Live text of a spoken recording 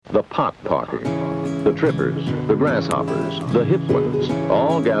The pot party. The trippers, the grasshoppers, the hip ones,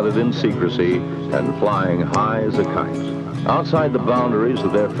 all gathered in secrecy and flying high as a kite. Outside the boundaries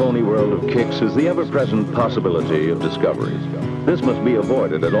of their phony world of kicks is the ever-present possibility of discovery. This must be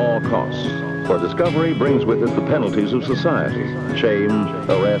avoided at all costs, for discovery brings with it the penalties of society: shame,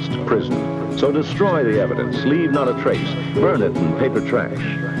 arrest, prison. So destroy the evidence, leave not a trace, burn it in paper trash.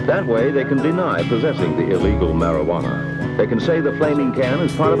 That way they can deny possessing the illegal marijuana. They can say the flaming can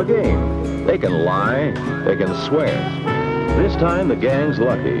is part of a game. They can lie, they can swear. This time the gang's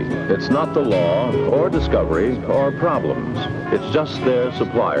lucky. It's not the law, or discovery, or problems. It's just their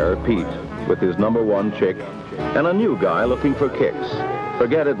supplier, Pete, with his #1 chick, and a new guy looking for kicks.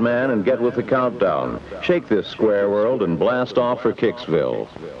 Forget it, man, and get with the countdown. Shake this square world and blast off for Kicksville.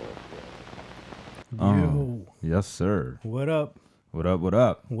 Yo. Yes, sir. What up? What up, what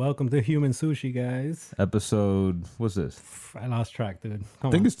up? Welcome to Human Sushi, guys. Episode, what's this? I lost track, dude. I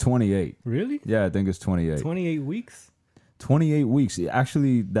think it's 28. Really? Yeah, I think it's 28. 28 weeks? 28 weeks.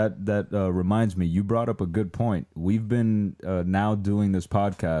 Actually, that reminds me, you brought up a good point. We've been now doing this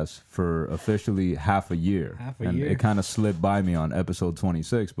podcast for officially half a year. And it kind of slipped by me on episode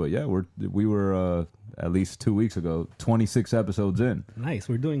 26. But yeah, we were at least 2 weeks ago, 26 episodes in. Nice.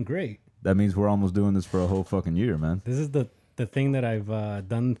 We're doing great. That means we're almost doing this for a whole fucking year, man. This is the thing that I've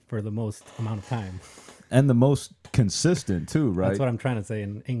done for the most amount of time. And the most consistent, too, right? That's what I'm trying to say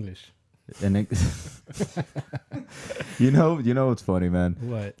in English. And you know what's funny, man?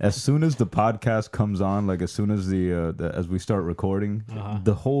 What? As soon as the podcast comes on, like as soon as as we start recording,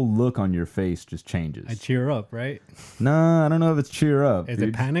 the whole look on your face just changes. I cheer up, right? Nah, I don't know if it's cheer up. Is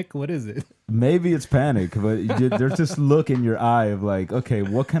it panic? What is it? Maybe it's panic, but there's this look in your eye of like, okay,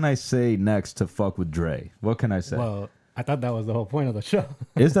 what can I say next to fuck with Dre? What can I say? Well, I thought that was the whole point of the show.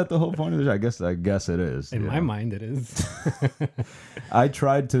 Is that the whole point of the show? I guess it is. In my mind, it is. I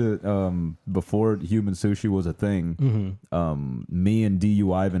tried to, before Human Sushi was a thing, me and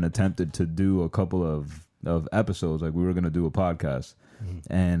DU Ivan attempted to do a couple of episodes. Like we were going to do a podcast.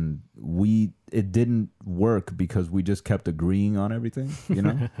 And it didn't work because we just kept agreeing on everything, you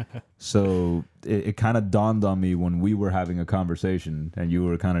know? So it kind of dawned on me when we were having a conversation and you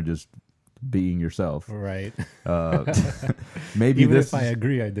were kind of just being yourself. Right. Maybe Even this if I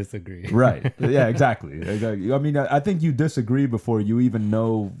agree, I disagree. Right. Yeah, exactly. I mean, I think you disagree before you even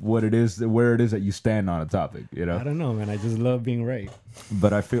know what it is, where it is that you stand on a topic, you know? I don't know, man. I just love being right.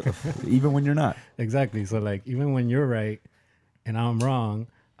 But I feel, even when you're not. Exactly. So, like, even when you're right and I'm wrong,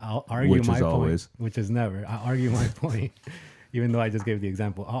 I'll argue my point. Always. Which is never. I'll argue my point, even though I just gave the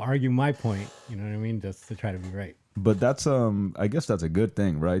example. I'll argue my point, you know what I mean? Just to try to be right. But that's, I guess that's a good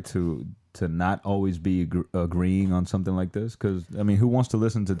thing, right? To not always be agreeing on something like this. Because, I mean, who wants to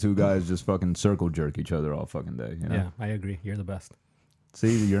listen to two guys just fucking circle jerk each other all fucking day, you know? Yeah, I agree. You're the best.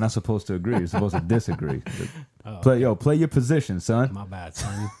 See, you're not supposed to agree. You're supposed to disagree. Play your position, son. My bad,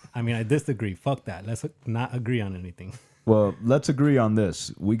 son. I mean, I disagree. Fuck that. Let's not agree on anything. Well, let's agree on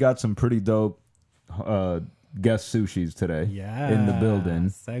this. We got some pretty dope guest sushis today in the building.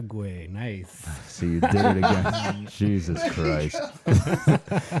 Segue. Nice. See, you did it again. Jesus Christ.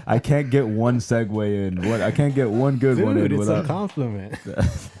 I can't get one segue in. I can't get one good one in it's without... a compliment.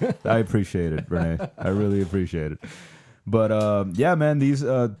 I appreciate it, Renee. I really appreciate it. But yeah, man, these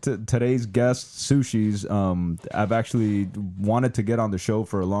today's guest sushis, I've actually wanted to get on the show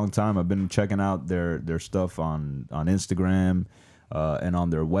for a long time. I've been checking out their stuff on Instagram and on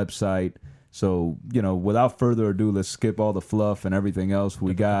their website. So, you know, without further ado, let's skip all the fluff and everything else.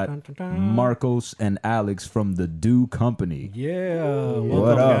 We got Marcos and Alex from the Do Company. Yeah. Welcome,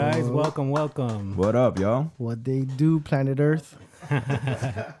 What up? guys. Welcome. What up, y'all? What they do, planet Earth.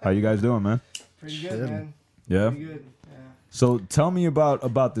 How you guys doing, man? Pretty good, man. Yeah? Pretty good. Yeah. So tell me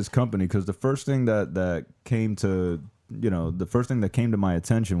about this company, because the first thing that came to, you know, the first thing that came to my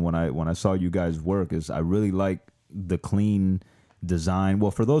attention when I saw you guys work is I really like the clean design.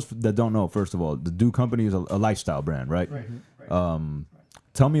 Well, for those that don't know, first of all, the Do Company is a lifestyle brand, right? Right.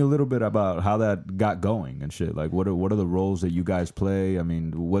 Tell me a little bit about how that got going and shit. Like, what are the roles that you guys play? I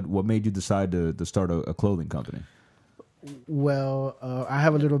mean, what made you decide to start a clothing company? Well, I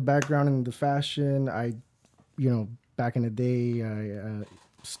have a little background in the fashion. Back in the day, I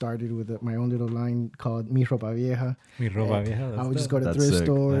started with my own little line called Mi Ropa Vieja. Mi Ropa Vieja. I would just go to That's thrift sick.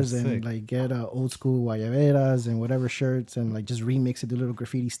 stores That's and sick. like get old school guayaberas and whatever shirts and like just remix it to little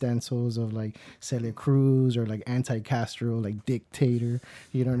graffiti stencils of like Celia Cruz or like anti-Castro, like dictator.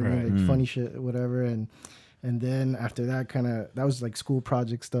 You know what I mean? Right. Like funny shit, whatever. And And then after that, that was like school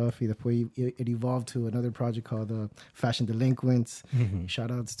project stuff. It evolved to another project called Fashion Delinquents.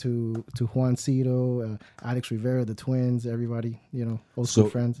 Shout outs to Juancito, Alex Rivera, the twins, everybody, old school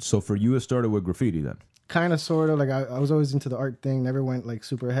friends. So for you, it started with graffiti then? Kind of, sort of. Like I was always into the art thing. Never went like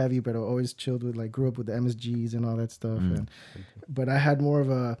super heavy, but I always chilled with, like, grew up with the MSGs and all that stuff. But I had more of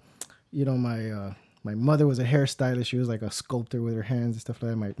a, my mother was a hairstylist. She was like a sculptor with her hands and stuff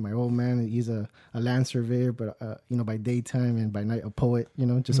like that. My old man, he's a land surveyor, but by daytime and by night a poet.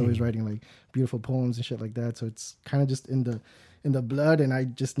 Just always writing like beautiful poems and shit like that. So it's kind of just in the blood, and I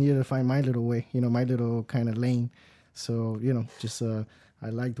just needed to find my little way. My little kind of lane. So I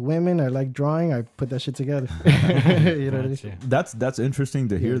liked women. I liked drawing. I put that shit together. That's interesting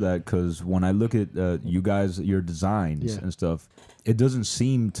to hear that, because when I look at you guys, your designs and stuff, it doesn't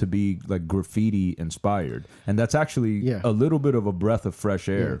seem to be like graffiti inspired, and that's actually a little bit of a breath of fresh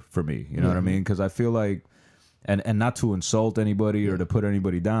air for me. You know what I mean? Because I feel like, and not to insult anybody or to put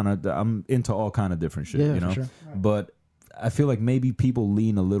anybody down, I'm into all kind of different shit. For sure. But I feel like maybe people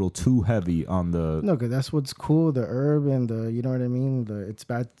lean a little too heavy on the... No, because that's what's cool, the herb and the, you know what I mean? It's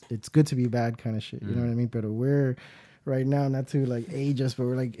bad, it's good to be bad kind of shit, you know what I mean? But we're right now, not to like age us, but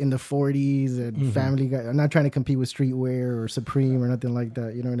we're like in the 40s and Family Guy. I'm not trying to compete with Streetwear or Supreme or nothing like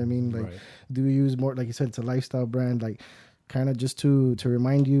that, you know what I mean? Like, do use more, like you said, it's a lifestyle brand, like kind of just to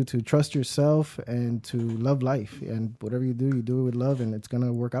remind you to trust yourself and to love life. And whatever you do it with love, and it's going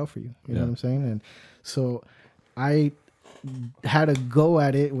to work out for you. You know what I'm saying? And so I had a go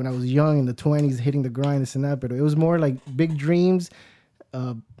at it when I was young in the 20s, hitting the grind, this and that, but it was more like big dreams,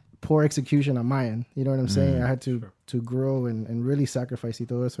 poor execution on my end. You know what I'm saying? I had to grow and really sacrifice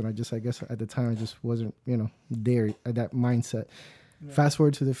todo eso, and I guess at the time I just wasn't, there at that mindset. Fast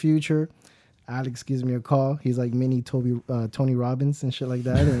forward to the future, Alex gives me a call. He's like mini Tony Robbins and shit like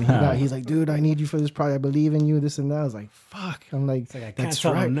that. And he's like, dude, I need you for this project. I believe in you, this and that. I was like, fuck. I'm like, I can't that's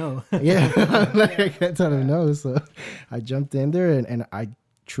tell right. him no. Yeah. I'm like, I can't tell him no. So I jumped in there, and I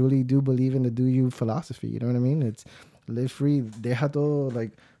truly do believe in the do you philosophy. You know what I mean? It's live free. Deja todo,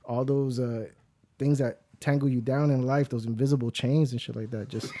 like all those things that tangle you down in life, those invisible chains and shit like that.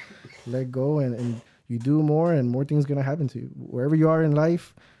 Just let go, and you do more, and more things going to happen to you. Wherever you are in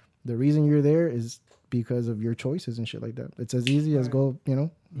life, the reason you're there is because of your choices and shit like that. It's as easy as go,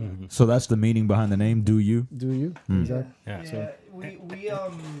 So that's the meaning behind the name, do you? Do you? Exactly. Yeah. Yeah, we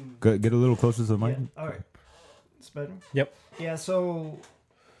Get a little closer to the mic. Yeah, all right, it's better. Yep. Yeah, so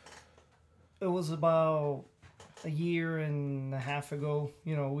it was about a year and a half ago.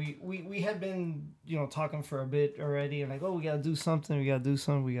 We had been talking for a bit already, and like, oh, we gotta do something. Yeah.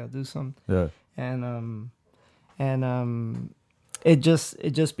 And it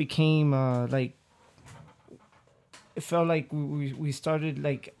just became like, it felt like we started,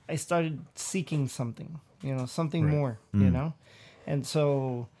 like, I started seeking something, something more, and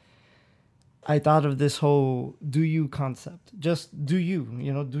so I thought of this whole do you concept. Just do you,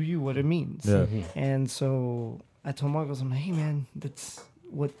 do you, what it means. Yeah. And so I told Marcos, I'm like, hey man, that's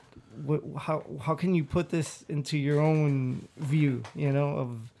what how can you put this into your own view,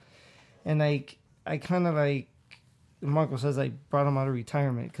 and like, I kind of like, Marco says I brought him out of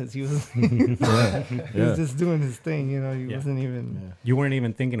retirement because he was he was just doing his thing, he wasn't even. You weren't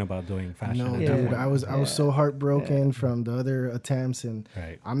even thinking about doing fashion. No, at that dude, point. I was so heartbroken from the other attempts, and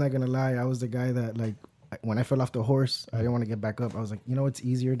I'm not gonna lie, I was the guy that, like, when I fell off the horse, I didn't want to get back up. I was like, it's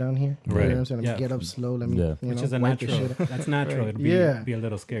easier down here. You know what I'm saying? Just get up slow. Let me, which is a wipe the natural. shit. That's natural. It'd be a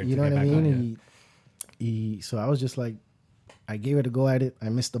little scared. You know to what I get back mean? on, So I was just like, I gave it a go at it. I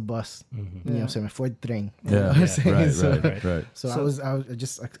missed the bus. You know what I'm saying? Fue el tren. You know what I'm saying? Right. So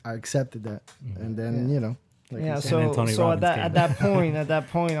I accepted that. And then, like you said. So at that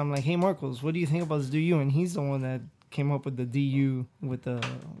point, I'm like, hey, Marcos, what do you think about this do you? And he's the one that came up with the DU with the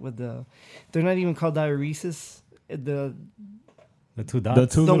they're not even called diuresis. The two dots. The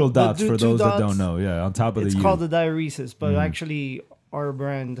two little dots, the for two those that dots, don't know. Yeah, on top of the U. It's called the diuresis, but actually our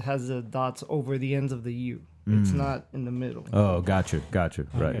brand has the dots over the ends of the U. It's not in the middle. Oh, gotcha.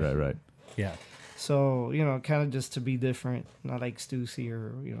 Right. Yeah. So, kind of just to be different, not like Stussy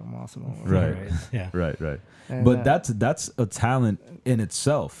or, Massimo. Right. Yeah. Right. And, But that's a talent in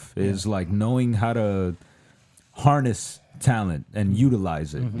itself, is like knowing how to harness talent and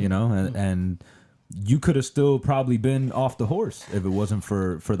utilize it, and you could have still probably been off the horse if it wasn't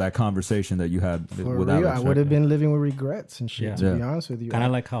for that conversation that you had with Alex. I would have been living with regrets and shit, to be honest with you. Kind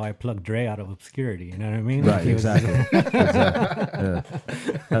of like how I plucked Dre out of obscurity. You know what I mean? Right, exactly. Yeah.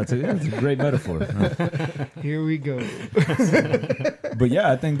 That's a great metaphor. Here we go. But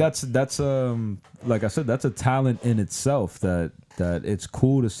yeah, I think that's like I said, that's a talent in itself that that it's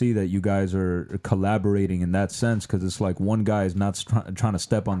cool to see that you guys are collaborating in that sense, because it's like one guy is not trying to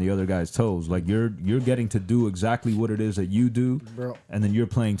step on the other guy's toes. Like you're getting to do exactly what it is that you do, Bro. and then you're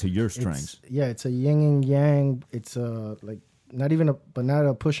playing to your strengths. It's a yin and yang. It's like not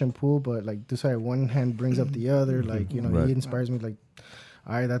a push and pull, but like this way, one hand brings up the other. Like, you know, Right. he inspires me. Like,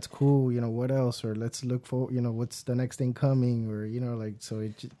 all right, that's cool. You know, what else? Or let's look for, you know, what's the next thing coming? Or, you know, like, so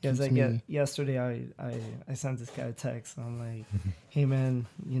it just Yes, keeps me. yesterday I sent this guy a text. I'm like, hey man,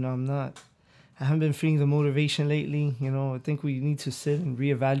 you know, I haven't been feeling the motivation lately. You know, I think we need to sit and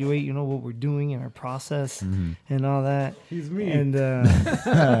reevaluate, you know, what we're doing in our process and all that. He's me. And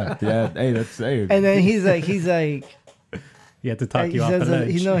Yeah, hey. and then he's like, You have to talk he you off sends the a,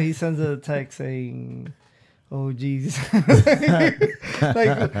 ledge. he he sends a text saying, "Oh geez,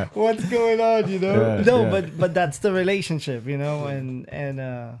 like what's going on?" You know? Yeah, No, yeah. but that's the relationship, you know. And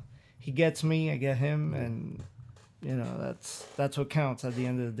he gets me, I get him, and you know that's what counts at the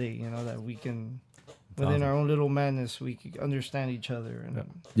end of the day. You know, that we can within awesome. our own little madness we can understand each other. And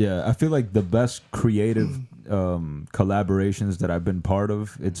Yeah, I feel like the best creative collaborations that I've been part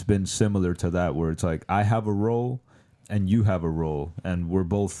of, it's been similar to that, where it's like I have a role and you have a role, and we're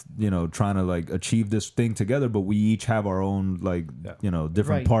both, you know, trying to like achieve this thing together, but we each have our own like, you know,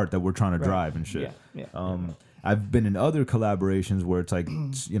 different Right. part that we're trying to Right. drive and shit. Yeah. I've been in other collaborations where it's like,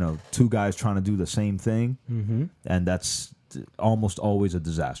 you know, two guys trying to do the same thing, and that's almost always a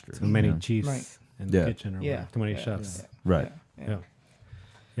disaster. Too many you know? chiefs Right. in Yeah. the kitchen or Yeah. whatever. Too many Yeah. chefs. Right. Yeah.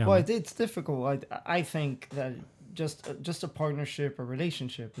 Yeah. Well, man. it's difficult. I think that just a partnership or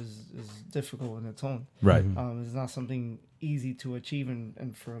relationship is difficult in its own. Right. It's not something easy to achieve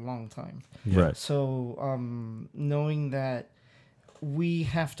and for a long time. Right. So knowing that we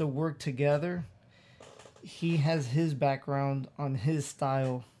have to work together, he has his background on his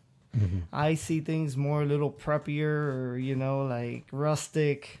style. I see things more a little preppier or, you know, like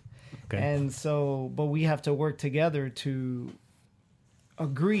rustic. Okay. And so, but we have to work together to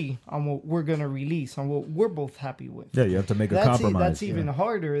agree on what we're going to release, on what we're both happy with. Yeah, you have to make a That's compromise. that's even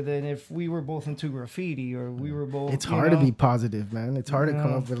harder than if we were both into graffiti or we were both. It's you hard to know, be positive, man. It's hard to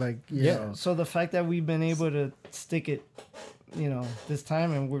come Yeah. up with like, you Yeah. know, So the fact that we've been able to stick it, you know, this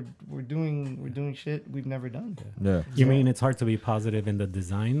time, and we're doing shit we've never done. Yeah. You mean it's hard to be positive in the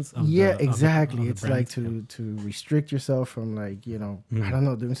designs? Of yeah, the, of the- exactly. of the It's like brands? to restrict yourself from like, you know, I don't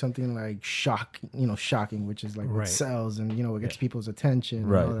know, doing something like shocking, which is like what Right. sells and, you know, it gets people's attention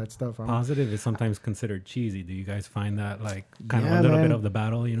Right. and all that stuff. Positive is sometimes considered cheesy. Do you guys find that like kind of Yeah, a little man. bit of the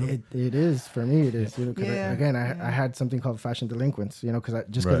battle? You know, It is for me. It is, you know, because Yeah. I had something called fashion delinquents, you know, because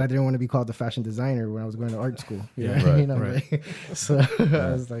because Right. I didn't want to be called the fashion designer when I was going to art school. You know Yeah, what I right, mean? I'm right. like, so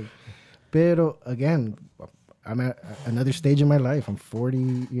I was like, pero again, I'm at another stage in my life. I'm 40,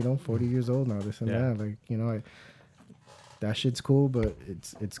 you know, 40 years old now. This and Yeah. that, like, you know, that shit's cool, but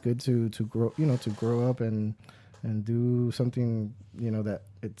it's good to grow, you know, to grow up and do something, you know, that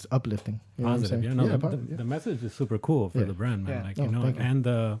it's uplifting. You know what I'm positive. saying? Yeah, no, the, positive, the message is super cool for Yeah. the brand, man. Yeah. Like Oh, you know, thank you.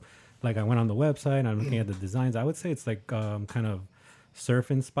 and like I went on the website. I'm looking at the designs. I would say it's like kind of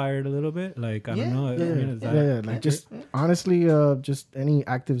surf inspired a little bit. Like I Yeah. don't know. I Yeah, mean, is that- yeah, like just honestly, just any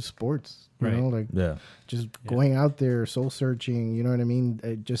active sports, you Right. know, like Yeah. just going out there, soul searching, you know what I mean?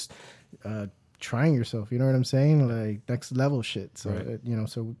 Just trying yourself, you know what I'm saying? Like next level shit. So, Right. you know,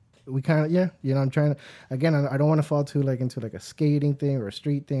 so we kind of, you know, I'm trying to, again, I don't want to fall too like into like a skating thing or a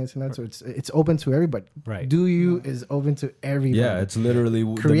street thing and that. So it's open to everybody. Right. Do you is open to everybody. Yeah, it's literally the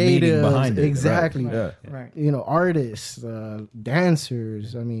meaning Creatives, behind it. Right. exactly. Yeah. Right. You know, artists,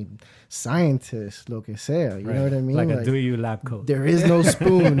 dancers, I mean, scientists, lo que sea. You know what I mean? Like a do you lab coat. There is no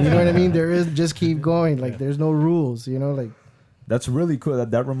spoon. You know what I mean? There is just keep going. Like there's no rules. You know, like That's really cool.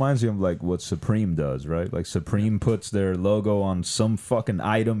 That reminds me of like what Supreme does, right? Like Supreme puts their logo on some fucking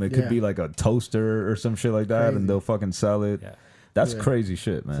item. It could Yeah. be like a toaster or some shit like that, Crazy. and they'll fucking sell it. Yeah. That's Yeah. crazy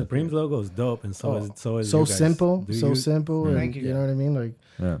shit, man. Supreme's logo is dope, and so is so you guys. simple, Do so you- simple. And, Thank you. you know what I mean? Like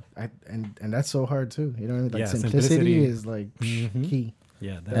Yeah. and that's so hard too. You know what I mean? Like Yeah, simplicity simplicity. is like key.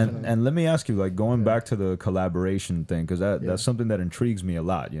 Yeah, definitely. And let me ask you, like going back to the collaboration thing, because that's something that intrigues me a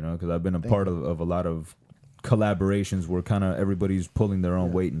lot, you know, because I've been a part of a lot of collaborations where kind of everybody's pulling their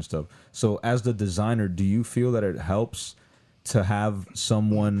own weight and stuff. So as the designer, do you feel that it helps to have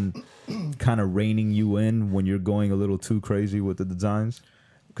someone kind of reining you in when you're going a little too crazy with the designs?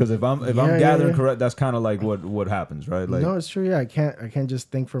 Because if I'm Yeah, gathering yeah. correct, that's kind of like what happens, right? Like No, it's true. Yeah, I can't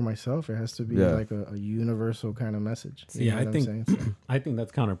just think for myself. It has to be Yeah. like a universal kind of message. You Yeah, know I what I'm think saying? So, I think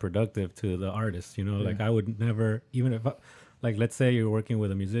that's counterproductive to the artist. You know, like I would never, even if, like, let's say you're working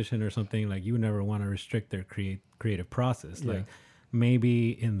with a musician or something, like you would never want to restrict their creative process. Like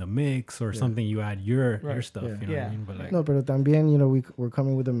maybe in the mix or something you add your Right. stuff. Yeah. You know what I Yeah. mean? But like, No, pero también, we're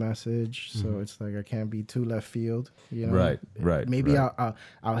coming with a message, so it's like I can't be too left field, Right, right, Maybe right.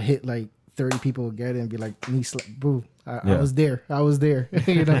 I'll hit like 30 people will get it and be like, bro, I Yeah. was there,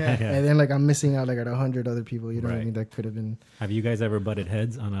 you know, Yeah. and then like I'm missing out like at 100 other people, you know what I Right. mean? That could have been have you guys ever butted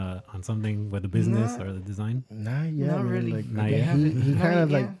heads on something with the business Nah. or the design? not yet, Not man. really. Like Not again, yet. he kind Haven't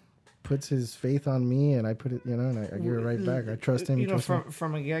of like yet. puts his faith on me, and I put it, and I give it right back. I trust him. he You know, trusts me.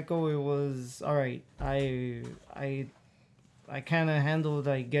 from a get go, it was all right. I kind of handled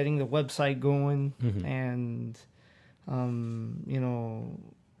like getting the website going Mhm. and you know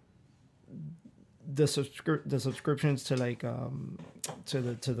the subscriptions to like to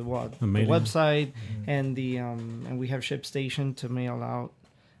the what The the mailing. website and the and we have ShipStation to mail out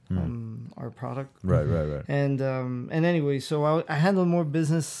our product Right, right, right. and anyway, so I handle more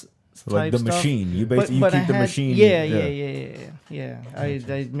business Like type the stuff. machine. You basically you I keep the had- machine. Yeah.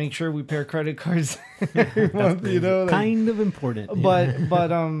 I make sure we pay our credit cards every month, you know. Like, Kind of important. yeah.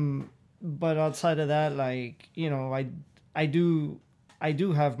 but outside of that, like I do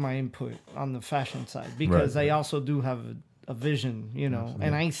have my input on the fashion side because Right. I also do have a vision,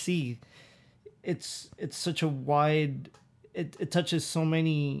 and I see it's such a wide. It touches so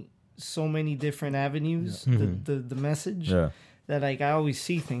many different avenues. The message. Yeah. That like I always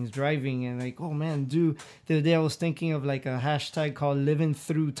see things driving and like, oh man, dude. The other day I was thinking of like a hashtag called "living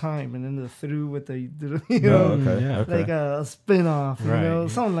through time" and then the "through" with the Oh, okay. yeah. Okay. like a spin-off, Right.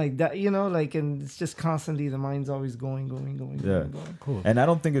 something like that, like, and it's just constantly the mind's always going. Yeah. Cool. And I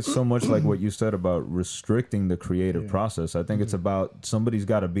don't think it's so much like what you said about restricting the creative process. I think it's about somebody's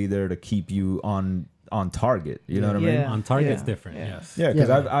got to be there to keep you on target. You know what I mean? Yeah. On target's Yeah. different. Yeah. Yes. Yeah, because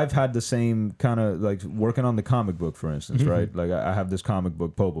Yeah. I've had the same kind of like working on the comic book, for instance, right? Like I have this comic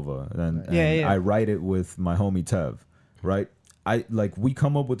book Popova, and Yeah. I write it with my homie Tev, right? I like we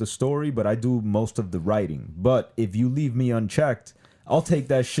come up with the story, but I do most of the writing. But if you leave me unchecked, I'll take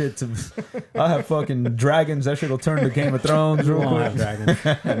that shit to. I'll have fucking dragons. That shit'll turn to Game of Thrones You real won't quick. have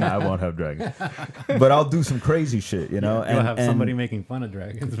dragons. Nah, I won't have dragons, but I'll do some crazy shit, you know. You'll have and- somebody making fun of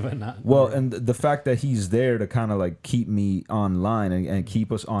dragons, but not. Well, and the fact that he's there to kind of like keep me online and keep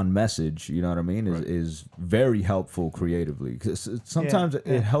us on message, you know what I mean, is very helpful creatively. Because sometimes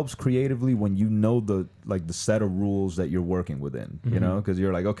Yeah. it helps creatively when you know the set of rules that you're working within, you know, because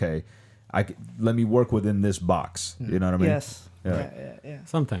you're like, okay, let me work within this box, you know what I mean? Yes. Yeah. Yeah.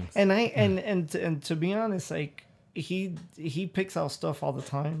 Sometimes. And and to be honest, like he picks out stuff all the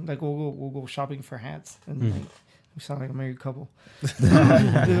time. Like we'll go shopping for hats, and like, we sound like a married couple. We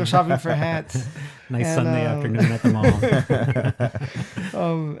go shopping for hats. Nice and, Sunday afternoon at the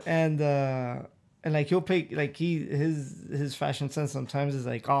mall. And like he'll pick like his fashion sense sometimes is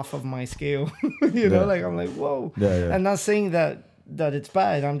like off of my scale. You know, Yeah. like I'm like, whoa. Yeah, yeah. I'm not saying that it's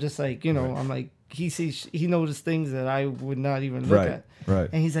bad. I'm just like, I'm like he noticed things that I would not even look at. Right.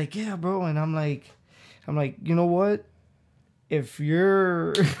 And he's like, yeah, bro. And I'm like, you know what? If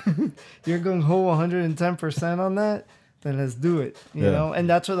you're you're gung ho 110% on that, then let's do it. You Yeah. know, and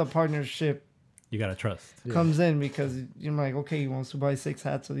that's where the partnership You gotta trust. comes in because you're like, okay, he wants to buy 6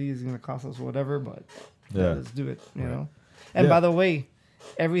 hats of these, it's gonna cost us whatever, but Yeah. let's do it. You know. And Yeah. by the way,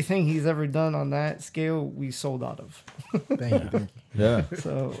 everything he's ever done on that scale, we sold out of. Thank you. Yeah.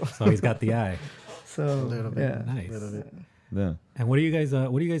 So So he's got the eye. so little bit. yeah. Nice. Yeah. And what do you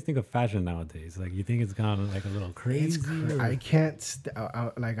guys think of fashion nowadays? Like, you think it's gone like a little crazy? or- I can't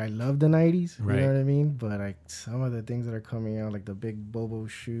like I love the 90s, you Right. know what I mean, but like some of the things that are coming out, like the big Bobo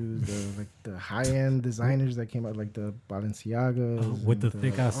shoes, the high-end designers that came out, like the Balenciagas with and the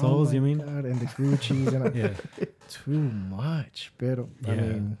thick-ass soles, my you mean? God, and the Gucci's and Yeah. too much, pero I Yeah.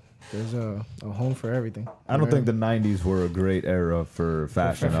 mean there's a home for everything. I don't think the 90s were a great era for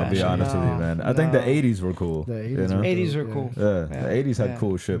fashion. I'll be fashion, honest with you, no, man. I think the no. 80s were cool. The 80s you know? were 80s are Yeah. cool. Yeah, Yeah, the 80s had yeah.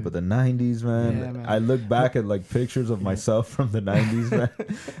 cool shit, but the 90s, man, Yeah, man. I look back at like pictures of myself from the 90s, man.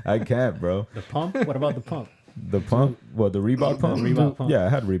 I can't, bro. The pump? What about the pump? The pump, the Reebok pump? Reebok pump. Yeah, I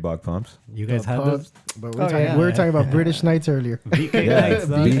had Reebok pumps. You guys had pubs, those? but Oh, yeah. we were talking about British Knights earlier. VK Yeah, nights,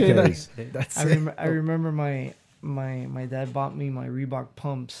 dog. BKs. That's I remember my dad bought me my Reebok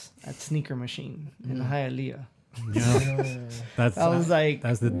pumps at Sneaker Machine in Hialeah. Yeah. That's I was like,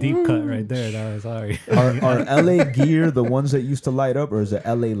 that's the deep cut right there. That was sorry. Are LA Gear the ones that used to light up, or is it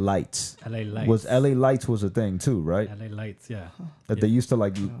LA Lights? LA Lights. Was LA Lights was a thing too, right? LA Lights, yeah. That they used to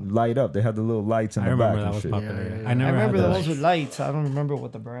like light up. They had the little lights in I the back remember that and was shit. popular. Yeah, yeah, I yeah. never I remember had the those. ones with lights. I don't remember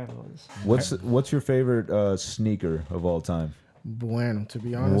what the brand was. What's your favorite sneaker of all time? Bueno, to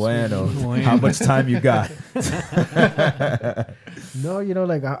be honest. Bueno. Bueno. How much time you got? No,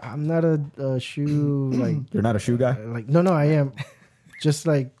 like I'm not a shoe like You're not a shoe guy? no, I am. just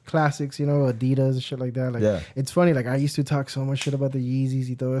like classics, you know, Adidas and shit like that. Like, Yeah. it's funny. Like, I used to talk so much shit about the Yeezys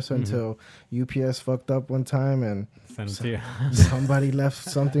y todo eso until UPS fucked up one time and Send them to you. somebody left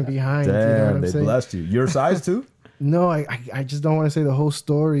something behind. Damn, you know what I'm they saying? blessed you. Your size too? No, I just don't want to say the whole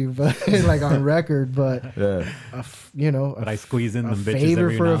story, but like on record. But Yeah. you know, But I squeeze in a them bitches favor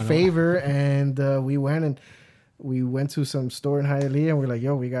every for now a and then. favor, and we went to some store in Hialeah, and we're like,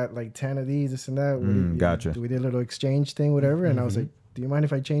 yo, we got like 10 of these, this and that. Gotcha. We did a little exchange thing, whatever, and I was like, do you mind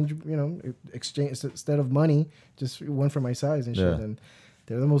if I change? You know, exchange instead of money, just one for my size and shit. Yeah. And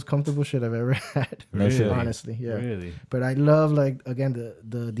they're the most comfortable shit I've ever had. No shit. Honestly, yeah. Really? But I love, like, again,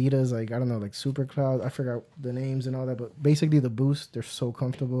 the Adidas, like, I don't know, like Super Cloud. I forgot the names and all that, but basically the Boost, they're so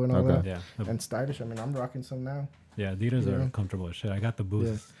comfortable and all Okay. that. Yeah. And stylish. I mean, I'm rocking some now. Yeah, Adidas Yeah. are comfortable as shit. I got the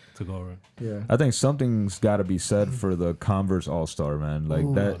boost to go over. Yeah. I think something's got to be said for the Converse All Star, man. Like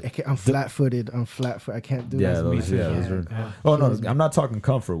Ooh, that. I'm flat-footed. I can't do Yeah, that. those, too. yeah, those are. Yeah. Oh no, Kills me. I'm not talking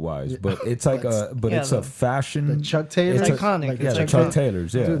comfort wise, but it's like Yeah, it's the- a fashion. The Chuck Taylor. It's iconic. Like, yeah, It's the like Chuck that.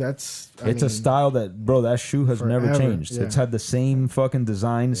 Taylors. Yeah, Dude, that's... it's a style that, bro, that shoe has never forever, changed. yeah. It's had the same fucking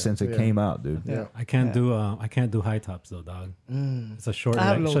design since it yeah. came out, dude. Yeah. I can't do high tops though, dog. It's a short I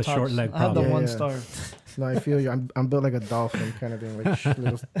have leg. low It's a tops. short leg I have the problem. one Yeah. star. No, I feel you. I'm built like a dolphin kind of thing, like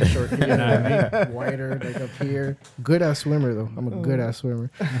little short hair, You know what I mean? wider, like up here. Good ass swimmer though. I'm a good ass swimmer.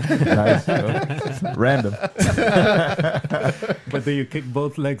 Nice. Random. But do you kick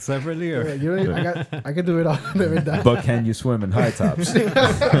both legs separately or? You know, I can do it all. Never die. But can you swim in high tops?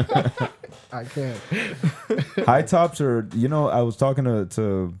 I can't. High tops are, you know, I was talking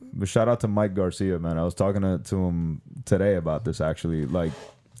to shout out to Mike Garcia, man. I was talking to him today about this actually. Like,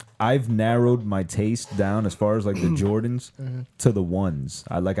 I've narrowed my taste down as far as like the Jordans to the ones.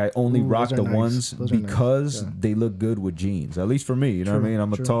 I only Ooh, rock those the are nice. ones Those are nice. because Yeah. they look good with jeans. At least for me, you know what I True, mean?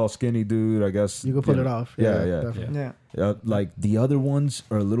 I'm a true. tall, skinny dude. I guess You can pull know. it off. Yeah, Definitely. Yeah. Like the other ones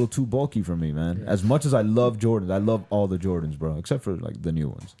are a little too bulky for me, man. Yeah. As much as I love Jordans, I love all the Jordans, bro, except for like the new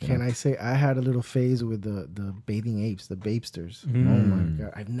ones. you Can know? I say I had a little phase with the bathing apes, the Bapesters. Oh my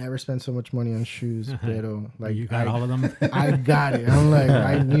god, I've never spent so much money on shoes, pero like you got all of them? I got it. I'm like,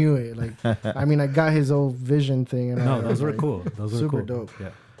 I knew it. Like, I mean, I got his old vision thing. And all No, that. those were like, cool. Those were super cool. dope. Yeah.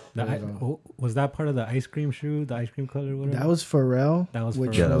 Those, Was that part of the ice cream shoe, the ice cream color? Whatever? That was Pharrell. That was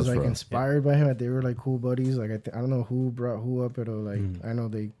which Pharrell. Yeah, that was was like Pharrell. inspired by him. Like, they were like cool buddies. Like, I don't know who brought who up, but like I know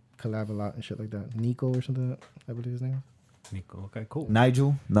they collab a lot and shit like that. Nico or something. I believe his name. Nico. Okay, cool.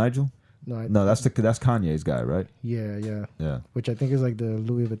 Nigel? No, No, that's Kanye's guy, right? yeah. Yeah. Which I think is like the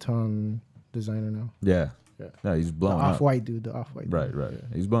Louis Vuitton designer now. Yeah. Yeah. Yeah, he's The blowing up. off-white dude. The off-white. dude. Right.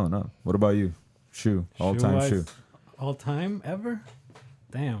 He's blowing up. What about you? Shoe. All-time shoe. All time ever?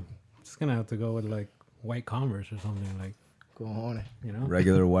 Damn. Just gonna have to go with like white Converse or something, like, Go on. you know?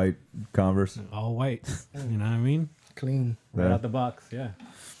 Regular white Converse. All white. You know what I mean? Clean. Right Yeah. out the box, yeah.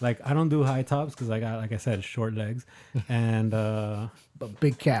 Like, I don't do high tops because I got, like I said, short legs. And But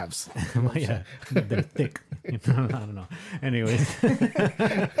big calves. yeah, they're thick. You know, I don't know. Anyways,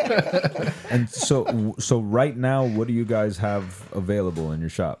 And so right now, what do you guys have available in your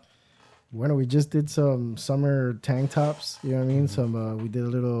shop? When we just did some summer tank tops, you know what I mean? Some we did a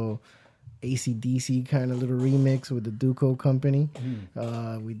little AC/DC kind of little remix with the Duco company.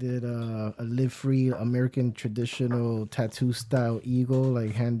 We did a Live Free American traditional tattoo style eagle,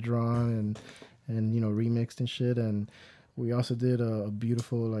 like hand drawn and you know remixed and shit. And we also did a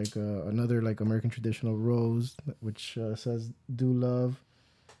beautiful like another like American traditional rose, which says "Do Love."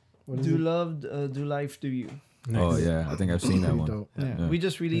 What is Do it? love, do life, do you. nice. Oh yeah, I think I've seen that Pretty one. dope. Yeah. Yeah. We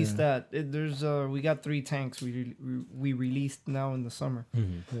just released that. There's we got 3 tanks we released now in the summer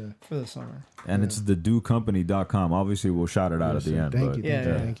Yeah. for the summer. And it's the docompany.com. Obviously, we'll shout it out at the end. Thank but you,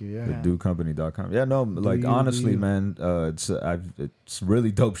 Yeah, thank you. The Yeah. docompany.com. Yeah, no, like you, honestly, do you. man, it's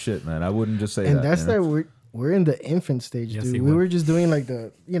really dope shit, man. I wouldn't just say And that. that's you know? that we're in the infant stage, Yes, dude. he We would. were just doing like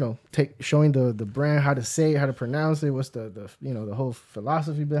the showing the brand, how to say it, how to pronounce it, what's the the whole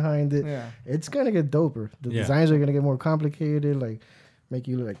philosophy behind it. Yeah. It's gonna get doper. The Yeah. designs are gonna get more complicated, like make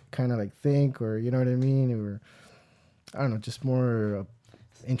you like kind of like think, or you know what I mean, or I don't know, just more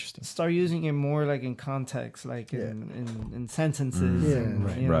interesting. Start using it more like in context, like in sentences. Yeah. and,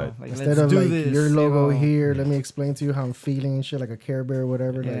 Right. you know, Right. Like, Instead let's of do like this, your you logo know. here, let me explain to you how I'm feeling and shit, like a Care Bear or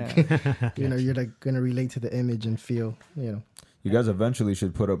whatever. Yeah. Like you're like gonna relate to the image and feel, You guys eventually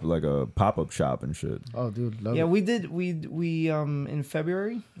should put up like a pop-up shop and shit. Oh, dude, love Yeah, it. we did. We in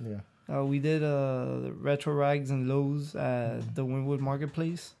February. Yeah. We did retro rags and lows at the Wynwood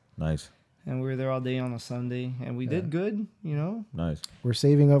Marketplace. Nice. and we were there all day on a Sunday, and we did good, you know. Nice. We're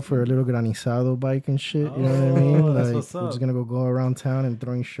saving up for a little granizado bike and shit. You know what I mean? that's Like, what's we're up. just gonna go around town and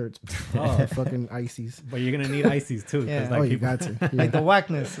throwing shirts, Oh. fucking ices. But you're gonna need ices too. 'cause, Yeah. like, Oh, you people- got to. Like Yeah. the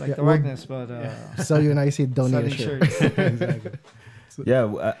whackness, like Yeah, the well, whackness, but Sell you an icy, don't need a selling shirt. shirts.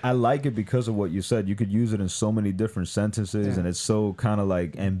 Yeah, I like it because of what you said. You could use it in so many different sentences, Yeah. and it's so kind of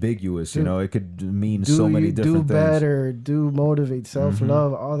like ambiguous. You Do- know, it could mean Do so many you different do things. better? Do motivate, self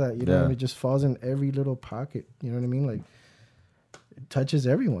love, all that. You know, what I Yeah. mean? It just falls in every little pocket. You know what I mean? Like, it touches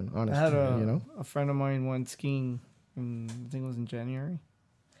everyone. I Honestly, had you know. a friend of mine went skiing, I think it was in January,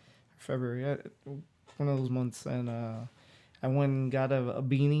 February, one of those months, and I went and got a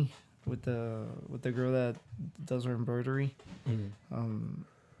beanie with the girl that does her embroidery. Mhm.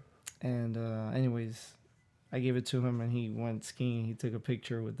 And anyways, I gave it to him, and he went skiing. He took a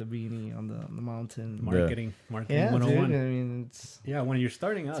picture with the beanie on the mountain. marketing Yeah, dude. 101. I mean, it's Yeah, when you're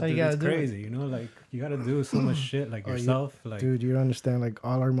starting out, how you dude, it's gotta do it. crazy. You know, like you gotta do so much shit, like Oh, you- yourself. Like, Dude, you don't understand. Like,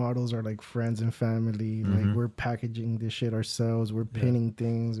 all our models are like friends and family. Like, we're packaging this shit ourselves. We're pinning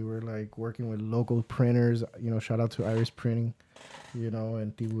things. We're like working with local printers. You know, shout out to Iris Printing. You know,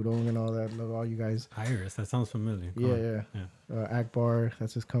 and Tiburon and all that. Love all you guys. Iris, that sounds familiar. Go Yeah, on. yeah. Akbar,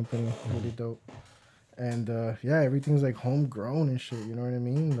 that's his company. Really dope. And yeah, everything's like homegrown and shit. You know what I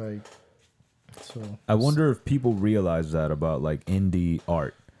mean? Like, so I wonder if people realize that about like indie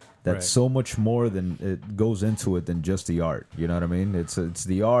art. That's Right. so much more than it goes into it than just the art. You know what I mean? It's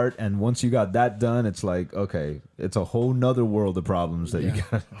the art, and once you got that done, it's like, okay, it's a whole nother world of problems that you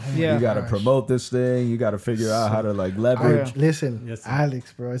got. Yeah. You got to gosh. promote this thing. You got to figure out how to like I, leverage. listen, Yes, sir.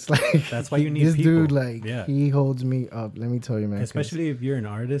 Alex, bro. It's like That's why you need this people. dude. Like, Yeah. he holds me up. Let me tell you, man. 'cause- Especially if you're an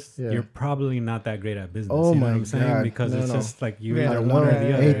artist, Yeah. you're probably not that great at business. Oh you know my what I'm saying? God. Because No, it's no. just like you Yeah, either I one or know.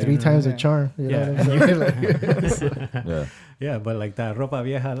 the other. Hey, you three know? times Yeah. a charm. You Yeah. know what I'm saying? Like, Yeah. Yeah, but like that Ropa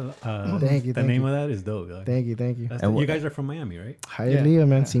Vieja, Thank you, the thank name you. of that is dope. Like, thank you, thank you. that's And you wh- guys are from Miami, right? Hialeah,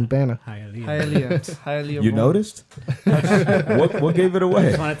 man, sin pena. Hialeah. Hialeah. You noticed? what gave it away?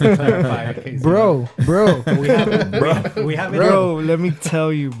 Just wanted to clarify, in case, Bro, we have, we have Bro, let me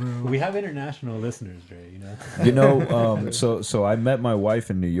tell you, bro. we have international listeners, Dre. You know, You know, so I met my wife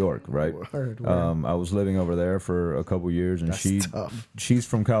in New York, right? Word. I was living over there for a couple years, and That's tough. she's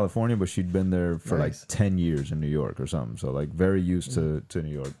from California, but she'd been there for Nice. like 10 years in New York or something. So like very used to New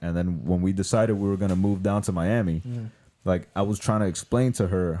York. And then when we decided we were going to move down to Miami, like I was trying to explain to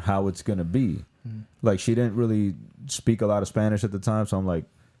her how it's going to be. Like she didn't really speak a lot of Spanish at the time, so I'm like,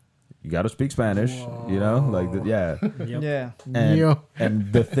 you got to speak Spanish, you know? Like yeah. Yep. Yeah. And, Yo.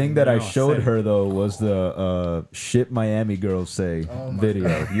 and the thing that I No, showed say. her though was the shit Miami girls say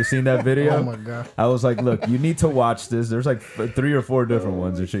video. You seen that video? Oh my god. I was like, look, you need to watch this. There's like 3 or 4 different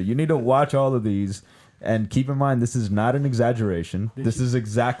ones and shit. You need to watch all of these. And keep in mind, this is not an exaggeration. This is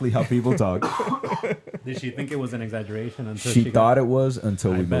exactly how people talk. Did she think it was an exaggeration until She thought it was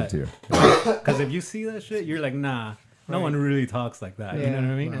until I we bet. moved here. Because if you see that shit, you're like, nah, no one really talks like that. You know what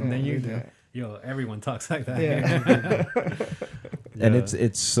I mean? And then you do. Yo, everyone talks like that. Yeah. And Yeah.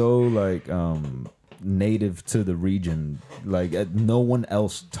 it's so like native to the region. Like no one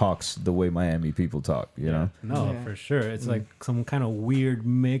else talks the way Miami people talk, you know? No, Yeah. for sure. It's like some kind of weird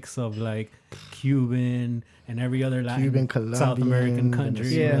mix of like Cuban and every other Latin, Cuban, South American Colombian,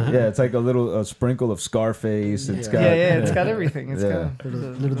 country. Yeah. you know? Yeah, it's like a sprinkle of Scarface. It's Yeah. got Yeah, it's got everything. It's Yeah. got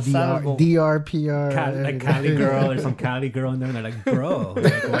Little the salad DRPR. Like Cali girl or some Cali girl in there, and they're like, bro,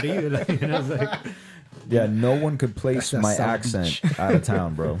 like, what are you? Like, you know, it's like, Yeah, no one could place That's that my South accent out of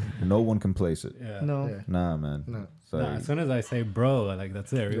town, bro. No one can place it. yeah. No. Yeah. Nah, man. No. So, Nah, as soon as I say bro, like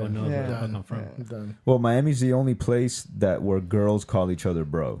that's it. Everyone knows where the Yeah. fuck I'm from. Yeah. Done. well, Miami's the only place where girls call each other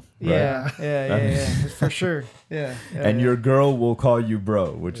bro. Right? Yeah, for sure. Yeah. And your girl will call you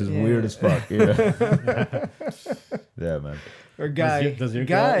bro, which is Yeah. weird as fuck. Yeah, yeah, man. or guy. Does your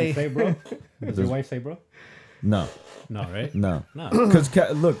guy. girl say bro? Does your wife say bro? No, No, right? no. No. Because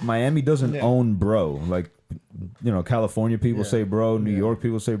look, Miami doesn't Yeah. own bro. Like, you know, California people Yeah. say bro, New Yeah. York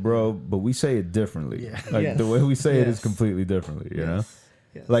people say bro, but we say it differently. Yeah. Like Yes. the way we say it is Yes. completely differently. You know.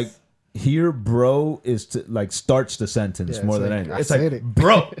 Yes. Like here, bro is to like starts the sentence Yeah, more it's than like, anything. I It's like said it.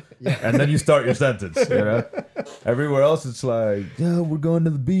 bro, and then you start your sentence. You know, everywhere else it's like, yeah, we're going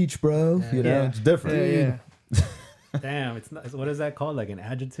to the beach, bro. You know, Yeah. it's different. Yeah. Damn, it's not. What is that called? Like an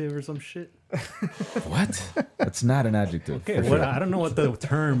adjective or some shit? What? That's not an adjective. Okay, for what, sure. I don't know what the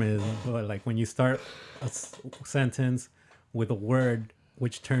term is, but like when you start a sentence with a word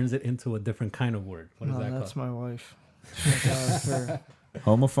which turns it into a different kind of word. What is No, that that's called? my wife. That's her.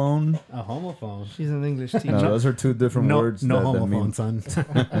 Homophone? A homophone. She's an English teacher. No, those are two different No, words. no that homophone, mean,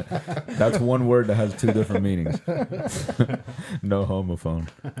 son. that's one word that has two different meanings. No homophone.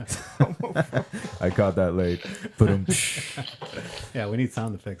 I caught that late. Yeah, we need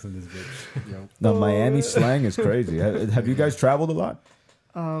sound effects in this bitch. No, Miami slang is crazy. Have you guys traveled a lot?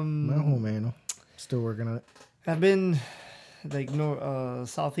 No, man. Still working on it. I've been like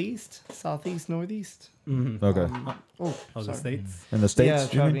southeast, northeast. Mm-hmm. Okay. Oh, Oh, the sorry. States? In the States?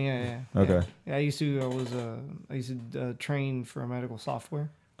 Yeah, you mean? traveling. Yeah. Okay. Yeah, I used to train for medical software,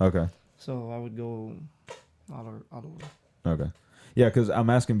 Okay. so I would go all over. Okay. Yeah, because I'm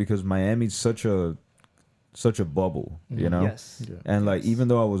asking because Miami's such a bubble, you know? Yes. Yeah. And like, Yes. even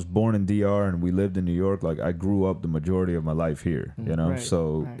though I was born in DR and we lived in New York, like I grew up the majority of my life here, you know? Right,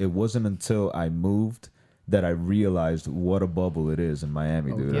 So right. it wasn't until I moved that I realized what a bubble it is in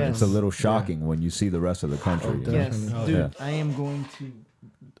Miami, Oh, dude. yes. It's a little shocking when you see the rest of the country. Oh, you know? Yes, Definitely. Oh, dude. yeah. I am going to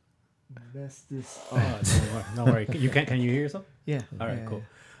mess this Oh, up. don't worry. You can you hear yourself? Yeah. All right, yeah, cool.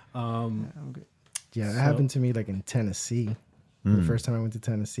 yeah. I'm good. Yeah, that So- happened to me like in Tennessee. The Mm. first time I went to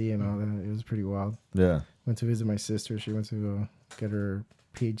Tennessee and all that, it was pretty wild. Yeah. Went to visit my sister. She went to get her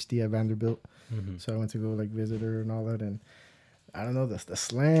PhD at Vanderbilt. Mm-hmm. So I went to go like visit her and all that. And I don't know, the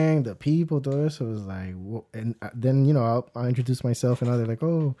slang, the people, todo eso was like, whoa. And then, you know, I'll introduce myself and all. They're like,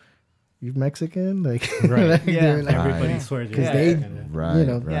 oh, you Mexican? Like, Right. like, Yeah. they're like, Everybody Yeah. swears. Because you're they- Mexican, yeah. Right. you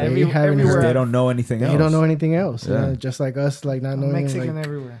know, right. Yeah, they haven't everywhere. They heard, don't know anything else. they don't know anything else. Yeah. Yeah. Just like us, like not I'm knowing Mexican like,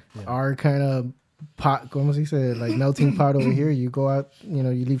 everywhere. our kind of pot, como se dice, like melting pot over here. You go out, you know,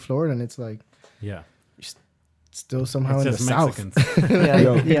 you leave Florida and it's like Yeah. still somehow It's in the just south. Mexicans. Yeah,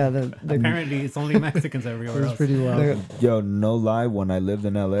 Yo. yeah. The Apparently, it's only Mexicans It everywhere was else. pretty wild. Yo, no lie. When I lived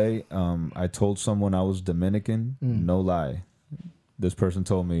in LA, I told someone I was Dominican. No lie. This person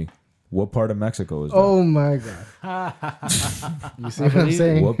told me, "What part of Mexico is that?" Oh my god! You see what I'm believe it.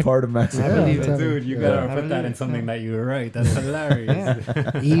 saying? What part of Mexico? I believe is it. that? Dude, you Yeah. gotta I put believe that in it. something that you're right. That's hilarious.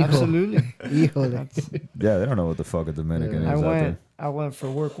 Hijo, Absolutely. híjole. Yeah, they don't know what the fuck a Dominican Yeah. is I went for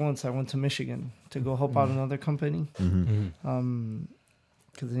work once. I went to Michigan to go help out another company. out there. Mm-hmm. Mhm.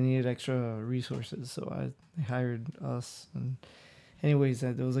 Because they needed extra resources, so they hired us. And anyways,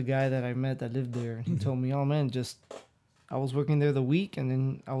 there was a guy that I met that lived there, and he told me, "Oh man, I was working there the week, and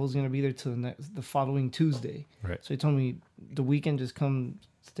then I was gonna be there till the following Tuesday." Right. So he told me the weekend just come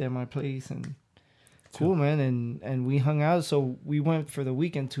stay at my place, and cool, man. And we hung out. So we went for the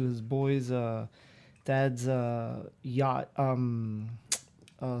weekend to his boy's dad's yacht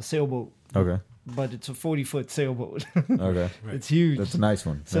sailboat, Okay. but it's a 40-foot sailboat. Okay. Right. It's huge. That's a nice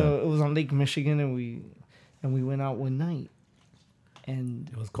one. So it was on Lake Michigan, and we went out one night, and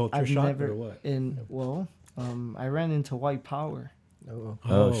It was culture I've shock never or what? I ran into white power.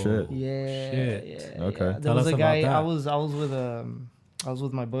 Oh, shit. Yeah, Shit. yeah. Okay. Yeah. There Tell was us a about guy. that. I was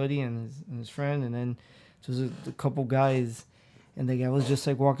with my buddy and his friend, and then there was a couple guys, and the guy was just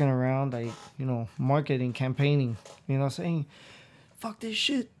like walking around, like, you know, marketing, campaigning, you know, saying, "Fuck this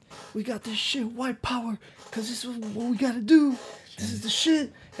shit. We got this shit, white power, because this is what we gotta do. This is the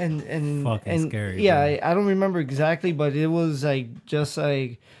shit." And Fucking scary, Yeah, bro. I don't remember exactly, but it was like just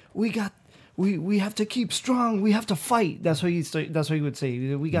like we have to keep strong. We have to fight. That's what he would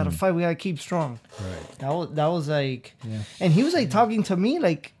say. We gotta fight. We gotta keep strong. Right. That was like, and he was like talking to me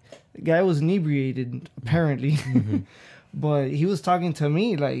like the guy was inebriated apparently, but he was talking to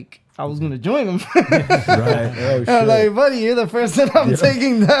me like I was gonna join him. Right. Oh, shit. I'm like, buddy, you're the person I'm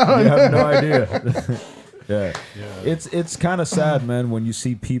taking down. You have no idea. Yeah. Yeah. It's kind of sad, man, when you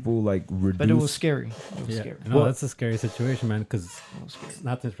see people like reduce. But it was scary. It was Yeah. scary. No, that's a scary situation, man. Because It was scary.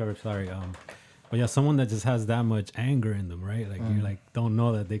 not to interrupt, sorry. But yeah, someone that just has that much anger in them, right? Like you like don't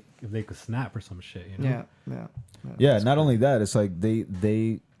know that if they could snap or some shit, you know? Yeah. Yeah, not only that, it's like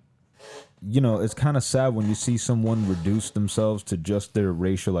they you know, it's kind of sad when you see someone reduce themselves to just their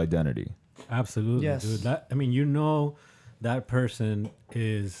racial identity. Absolutely, Yes. dude. You know, that person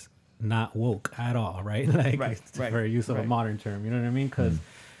is not woke at all, right? Like, Right, right, for use of a right. modern term, you know what I mean? Because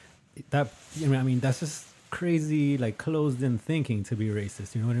that's just crazy, like closed-in thinking to be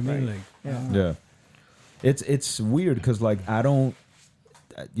racist. You know what I mean? Right. Like, Yeah. Yeah. It's weird because like I don't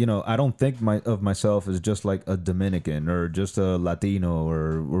think of myself as just like a Dominican or just a Latino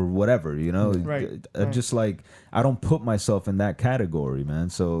or whatever, you know. Right, I just like I don't put myself in that category, man.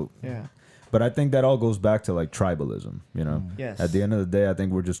 So Yeah. but I think that all goes back to like tribalism, you know. Yes. At the end of the day, I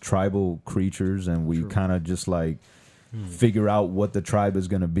think we're just tribal creatures, and we kind of just like figure out what the tribe is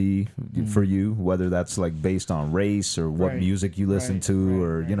going to be for you, whether that's like based on race or what Right. music you listen Right, to, right,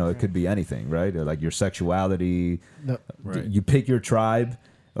 or right, you know, it right. could be anything, right? Or like your sexuality. No, right. You pick your tribe,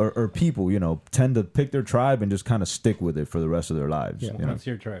 or people, tend to pick their tribe and just kind of stick with it for the rest of their lives. Yeah. What's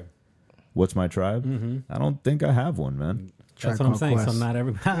your tribe? What's my tribe? I don't think I have one, man. That's what I'm saying. Quest. So not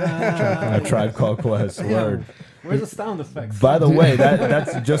everybody. A Tribe Called Quest. Word. Where's the sound effects? By the way,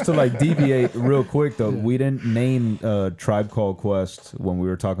 that's just to like deviate real quick though. We didn't name Tribe Called Quest when we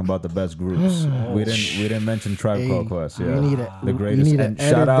were talking about the best groups. We didn't mention Tribe Called Quest. Yeah, We need the to greatest. edit And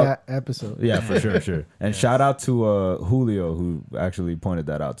shout out, that episode. yeah, for sure. And shout out to Julio who actually pointed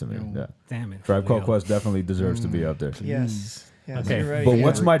that out to me. Yeah, Damn it. Tribe Called Julio. Quest definitely deserves to be up there. Yes. Yes, Okay. you're right. But yeah.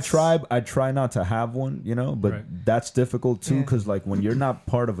 what's my tribe? I try not to have one, but Right. that's difficult too Yeah. because like when you're not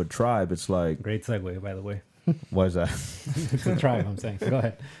part of a tribe, it's like, Great segue, by the way. what is that? It's a tribe, I'm saying. Go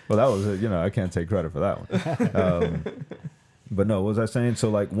ahead. Well, that was it. I can't take credit for that one. But no, what was I saying?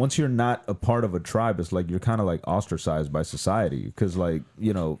 So like once you're not a part of a tribe, it's like you're kind of like ostracized by society because like,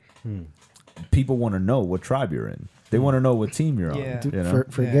 people want to know what tribe you're in. They want to know what team you're on. Yeah.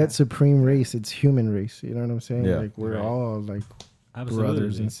 Dude, forget Yeah. supreme race. It's human race. You know what I'm saying? Yeah. Like we're Right. all like Absolutely.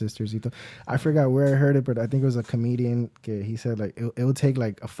 brothers and sisters. I forgot where I heard it, but I think it was a comedian. He said like it would take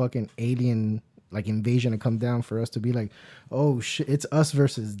like a fucking alien like invasion to come down for us to be like, oh shit, it's us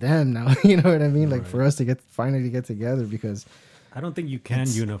versus them now. You know what I mean? Like for us to finally get together because I don't think you can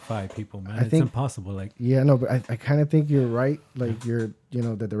unify people, man. I It's think- impossible. Like, yeah, no, but I kind of think you're right. Like you're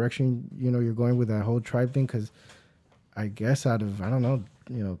the direction you're going with that whole tribe thing because I guess out of I don't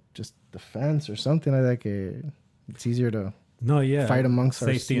know just defense or something like that. It's easier to no, yeah. fight amongst our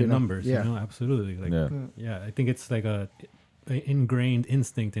safety in numbers. Yeah. Absolutely. Like, Yeah. yeah, I think it's like a ingrained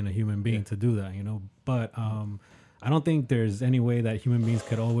instinct in a human being to do that, But I don't think there's any way that human beings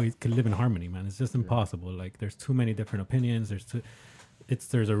could live in harmony, man. It's just impossible. Like there's too many different opinions.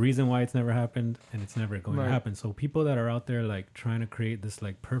 There's a reason why it's never happened and it's never going to happen. So people that are out there like trying to create this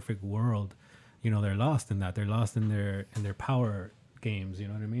like perfect world, they're lost in that. They're lost in their power games. You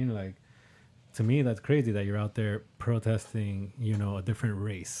know what I mean? Like to me, that's crazy that you're out there protesting, a different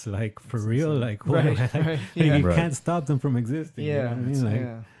race. Like for real, like what? Right, Like, right, you yeah. Right. can't stop them from existing. You know Yeah. what I mean? Like,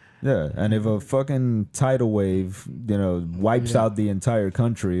 Yeah. Yeah, and if a fucking tidal wave, wipes out the entire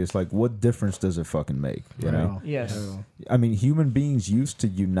country, it's like, what difference does it fucking make? You know? Yes. I mean, human beings used to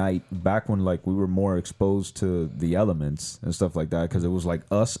unite back when like we were more exposed to the elements and stuff like that, because it was like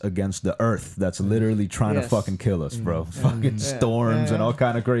us against the earth that's literally trying to Yes. fucking kill us, bro. Fucking Yeah. storms Yeah, and all yeah.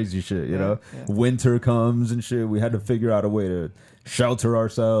 kind of crazy shit. You know, yeah. winter comes and shit. We had to figure out a way to shelter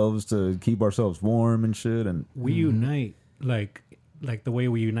ourselves, to keep ourselves warm and shit. And we unite like the way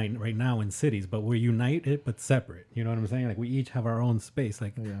we unite right now in cities, but we unite it but separate. You know what I'm saying? Like we each have our own space.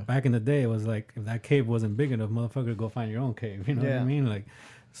 Like back in the day, it was like if that cave wasn't big enough, motherfucker, go find your own cave. You know what I Yeah. mean? Like,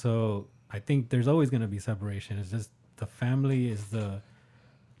 so I think there's always gonna be separation. It's just the family is the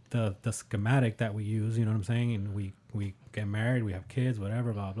schematic that we use. You know what I'm saying? And we get married, we have kids,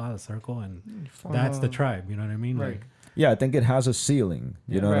 whatever, blah blah, the circle, and that's the tribe. You know what I mean? Right. Like. yeah, I think it has a ceiling.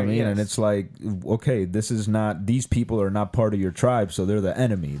 You know what I Right, mean? And yes. it's like, okay, these people are not part of your tribe, so they're the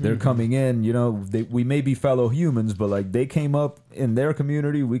enemy. They're coming in, we may be fellow humans, but like they came up in their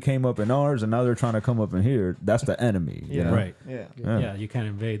community, we came up in ours, and now they're trying to come up in here. That's the enemy. You Yeah. know? Right. Yeah. Yeah, you can't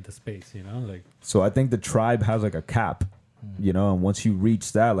invade the space, like So I think the tribe has like a cap, and once you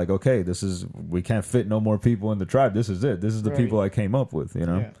reach that, like, okay, we can't fit no more people in the tribe. This is it. This is the Right. people I came up with,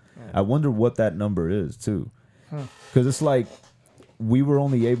 Yeah. I wonder what that number is too. Because it's like we were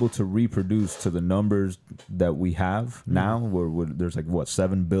only able to reproduce to the numbers that we have now, where there's like,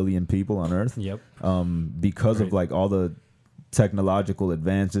 7 billion people on Earth? Yep. Because of like all the technological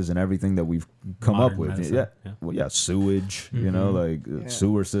advances and everything that we've come Modern up with. medicine, Yeah. yeah. Well, yeah, sewage,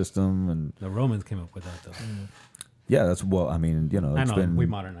 sewer system and The Romans came up with that though. yeah, that's I mean, I it's know, been we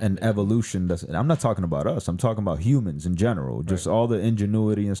modernized an it. evolution. I'm not talking about us. I'm talking about humans in general. Just all the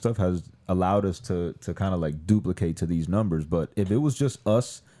ingenuity and stuff has allowed us to kind of like duplicate to these numbers. But if it was just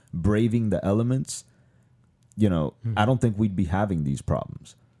us braving the elements, I don't think we'd be having these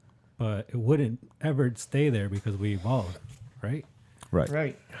problems. But it wouldn't ever stay there because we evolved, right? Right.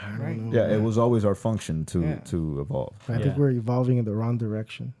 Right. Right. Yeah, it was always our function Yeah. to evolve. I think Yeah. we're evolving in the wrong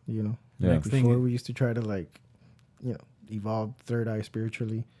direction. Yeah. Like Thing before is- we used to try to evolve third eye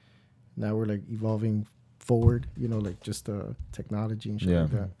spiritually. Now we're like evolving forward. Like just technology and shit Yeah.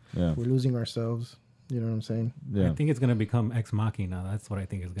 like that. Yeah. We're losing ourselves. You know what I'm saying? Yeah. I think it's gonna become ex machina. That's what I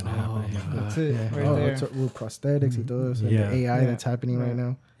think is gonna happen. That's it. Yeah. Right there. It's with prosthetics and todo eso, and Yeah. the AI Yeah. that's happening right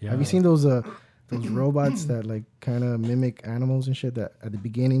now. Yeah. Have you seen those robots that like kind of mimic animals and shit? That at the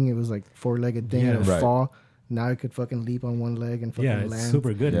beginning it was like 4-legged thing Yeah. that would Right. fall. now it could fucking leap on one leg and fucking Yeah, it's land.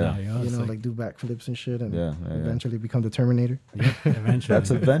 super good Yeah. now, yo. You It's know, like, like do backflips and shit, and Yeah, yeah, yeah. eventually become the Terminator. eventually.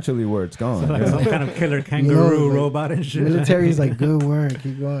 That's eventually where it's going. like yeah. some kind of killer kangaroo like, robot and shit. Military is like, good work,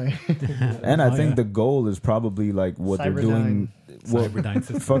 keep going. And I Oh, think yeah. the goal is probably like what they're Cyberdyne. doing. Well, Cyberdyne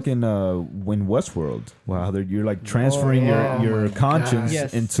system. fucking in Westworld. Wow, you're like transferring yeah. your Oh my conscience God.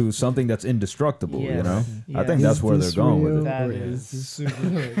 Yes. into something that's indestructible. You Yes. know, I Yes. think that's Is where they're this going with real? it. That Or is this-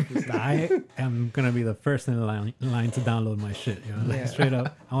 super. I am gonna be the first in line to download my shit. You know, like Yeah. straight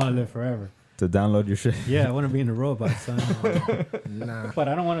up. I want to live forever. To download your shit. Yeah, I want to be in a robot, son. Nah. But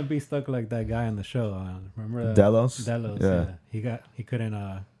I don't want to be stuck like that guy on the show. Remember that? Delos? Delos. Yeah. Yeah. He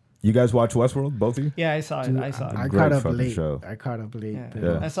couldn't. You guys watch Westworld, both of you? Yeah, I saw it. Dude, I saw it. I Great caught up fucking late. show. I caught up late. Yeah. but-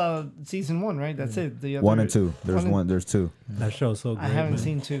 Yeah. I saw season 1, right? That's it. The other, 1 and 2. There's and- one. There's 2. That show's so great. I haven't man.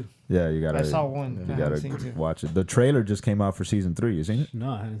 seen 2. Yeah, you gotta. I saw 1. You I gotta haven't seen 2. watch it. The trailer just came out for season 3. You seen it? No,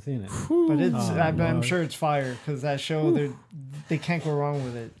 I haven't seen it. But it's, Oh, I'm Lord. sure it's fire because that show, they can't go wrong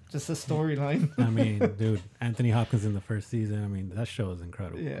with it. Just the storyline. I mean, dude, Anthony Hopkins in the first season. I mean, that show is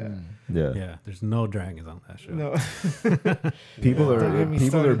incredible. Yeah. Yeah. Yeah, there's no dragons on that show. No. People Don't are get me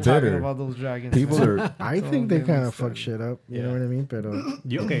people are started talking bitter. about those dragons. People man. are. I Don't think they get me kind of started. fuck shit up. You Yeah. know what I mean? But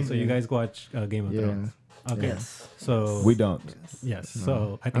Okay, so you guys watch Game of Yeah. Thrones. Okay. Yes. So We don't. yes.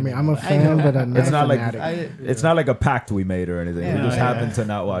 So I, I think mean, I'm a I fan, know. but I'm It's not like- fanatic. It's not like a pact we made or anything. Yeah, we just yeah. happen to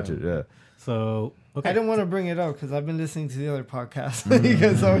not watch it. Yeah. so. Okay. I didn't want to bring it up because I've been listening to the other podcast. You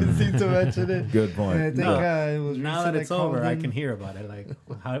guys always seem to mention it. Good And I point. think No. it was Now Risa that it's called over, I in. can hear about it.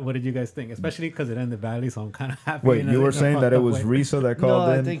 Like, what did you guys think? Especially because it ended badly, so I'm kind of happy. Wait, in a- you were in a saying that fucked it up was way. Risa that No, called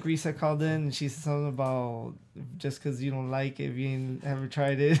I in? think Risa called in and she said something about just because you don't like it, if you ain't ever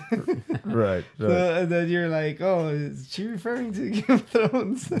tried it. Right. So, right. and then you're like, oh, is she referring to Game of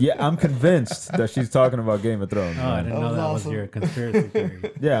Thrones? Yeah, I'm convinced that she's talking about Game of Thrones. Oh, I man. didn't That know was that awesome. was your conspiracy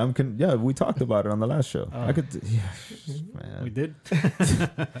theory. Yeah, we talked about it on the last show. Oh. I could. Yeah, We man. did.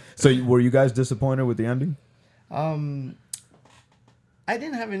 So were you guys disappointed with the ending? I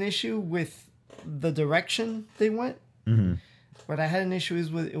didn't have an issue with the direction they went. Mm-hmm. What I had an issue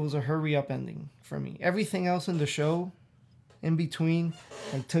is with it was a hurry up ending for me. Everything else in the show, in between,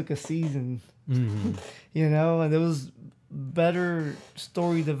 like took a season, Mhm. you know, and there was better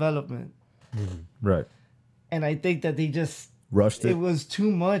story development. Right. And I think that they just Rushed it. it was too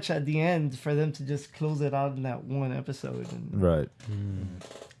much at the end for them to just close it out in that one episode. And Right.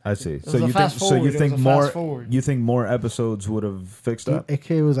 I see. was So a you think fast so forward. you It think was a more fast forward. you think more episodes would have fixed that?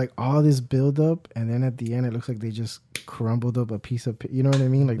 it was like all this build up, and then at the end, it looks like they just crumbled up a piece of. You know what I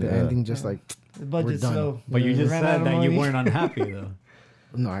mean? Like the Yeah. ending, just like the budget's done. low. But you Yeah. just Ran out said of that you money. weren't unhappy though.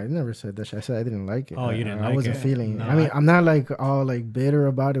 no, I never said that shit. I said I didn't like it. Oh, you didn't I like wasn't it. feeling it. No, I mean, I- I'm not like all like bitter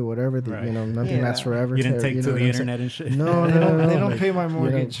about it, whatever. Right. You know, nothing Yeah. lasts forever. You didn't so, take you to know the what I'm saying? internet and shit. No, They no, don't, no, they don't like, pay my you know,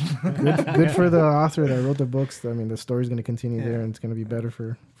 mortgage. good for the author that wrote the books. I mean, the story's gonna continue Yeah. there, and it's gonna be better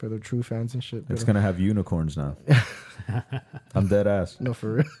for the true fans and shit. It's But, gonna have unicorns now. I'm dead ass. no,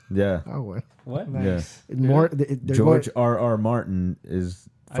 for real. Yeah. I win. What? Nice. More. They're George R.R. Martin is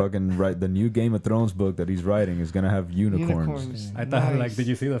fucking right. The new Game of Thrones book that he's writing is gonna have unicorns. I thought, like, Nice. did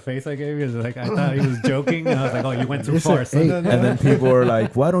you see the face I gave you? It was like, I thought he was joking, and I was like, oh, you went too Listen, far. son. hey, And then people are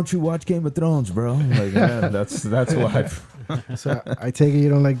like, "Why don't you watch Game of Thrones, bro?" I'm like, yeah, that's why. So I take it you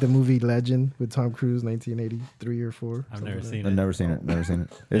don't like the movie Legend with Tom Cruise, 1983 or 4. I've never seen I've it. never seen it. Never seen it.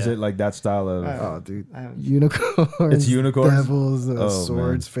 Is Yeah. it like that style of? Oh, dude, I haven't- unicorns. It's unicorns? devils, Oh,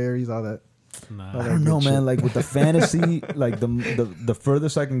 swords, fairies, all that. Nah. Oh, I don't know, good man. shit. Like with the fantasy, like the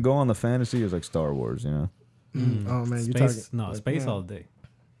furthest I can go on the fantasy is like Star Wars. You know? Oh man, you Space, talking? no, space yeah. all day.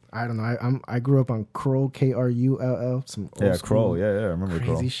 I don't know. I grew up on Krull, Krull, some old Yeah, school Kroll. Yeah, I remember crazy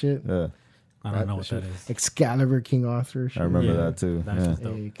Kroll. shit. Yeah, I don't know what that is. Excalibur, King Arthur. Shit. I remember Yeah, that too. that's Yeah. just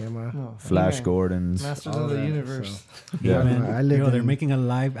dope. Hey, come on. No, Flash He-Man. Gordon's. Masters All of the that, Universe. Yeah. Man, I lived they're in- making a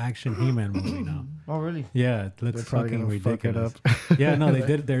live action He-Man movie now. Oh, really? Yeah, it looks They're probably fucking gonna fuck it ridiculous. up. Yeah, no, they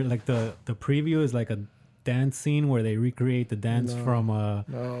did. They're like the preview is like a dance scene where they recreate the dance No. from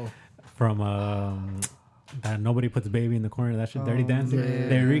No. that Nobody Puts Baby in the Corner. That shit, Dirty Oh, Dancing. man.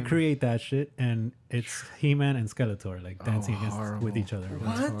 They recreate that shit, and it's He-Man and Skeletor like dancing against horrible. with each other.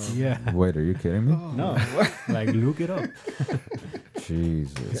 What? Yeah. Wait, are you kidding me? No, like look it up.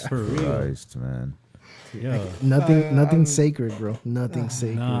 Jesus For real. Christ, man. Yeah. Nothing sacred, bro. Nothing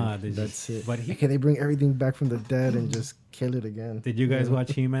sacred. Nah, they That's just- it. but he- Okay, they bring everything back from the dead and just kill it again. Did you guys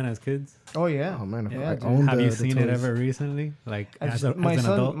watch He-Man as kids? Oh, yeah. Oh man, Yeah, I dude. own Have the, you the seen it toys. ever recently? Like as an my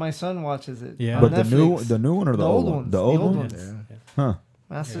adult? son watches it. Yeah. on But Netflix. the new one or the, old one? ones. The old one? ones. Yeah. Huh.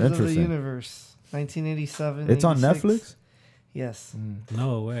 Masters of the Interesting. Universe, 1987. It's on 86. Netflix. Yes.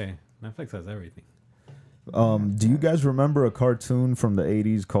 No way. Netflix has everything. Do you guys remember a cartoon from the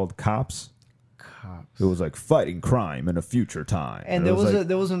 80s called Cops? Cops. It was like fighting crime in a future time. And it there was like,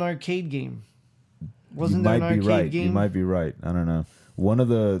 there was an arcade game. you Wasn't there might an be arcade right. game? You might be right. I don't know. One of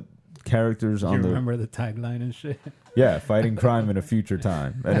the characters You on the remember the tagline and shit? yeah, fighting crime in a future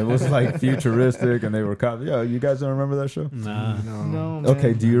time, and it was like futuristic, and they were cops. Yeah, you guys don't remember that show? Nah. No, man.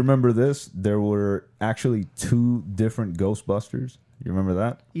 Okay, do you remember this? There were actually 2 different Ghostbusters. You remember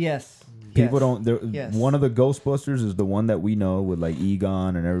that? Yes. People yes. don't. There, Yes. One of the Ghostbusters is the one that we know with like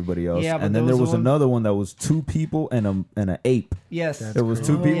Egon and everybody else. Yeah, but and then there there was was one- another one that was 2 people and an ape. Yes. That's It was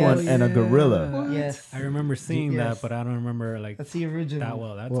crazy. 2 people Yes. and a gorilla. Yes. I remember seeing Yes. that, but I don't remember like That's the original. that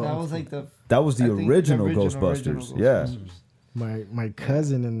well. That's Well, That was like the That was the I think original, the Ghostbusters. Yeah. My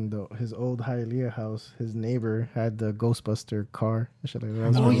cousin in his old Hialeah house, his neighbor had the Ghostbuster car and shit like that.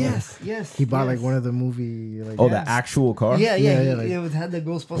 That's Oh what yes. He bought like yes. one of the movie. Like, Oh, Yes. the actual car. Yeah, Yeah, like- it had the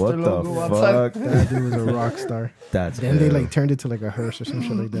Ghostbuster What logo the outside. fuck? that dude was a rock star. That's Then they hell. like turned it to like a hearse or some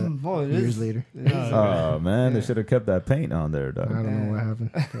shit like that. Oh, it years is. later. It is. Oh man, they should have kept that paint on there, I dog. don't know what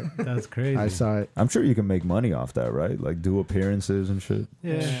happened. but that's crazy. I saw it. I'm sure you can make money off that, right? Like do appearances and shit.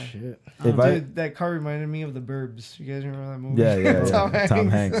 Yeah. Shit. If I Dude, that car reminded me of The Burbs. You guys remember that movie? yeah, Tom Tom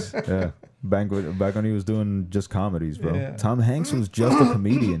Hanks. Hanks. Yeah. Back when he was doing just comedies, bro. Yeah. Tom Hanks was just a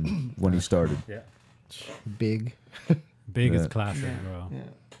comedian when he started. Big. Biggest Yeah. classic, Yeah. bro.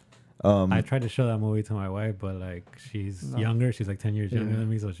 Yeah. I tried to show that movie to my wife, but like she's No. younger. She's like 10 years younger Yeah. than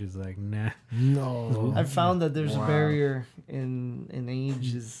me, so she's like, nah. No. I found that there's Wow. a barrier in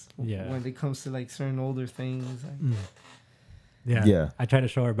ages Yeah. when it comes to like certain older things. Like, Yeah. Yeah. I tried to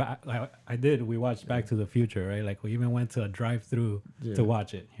show her back. I did. We watched Back to the Future, right? Like we even went to a drive-through Yeah. to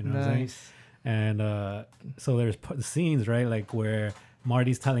watch it. You know what I'm saying? nice. And so there's scenes, right? Like where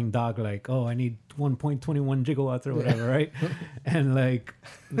Marty's telling Doc, like, oh, I need 1.21 gigawatts or whatever, right? And like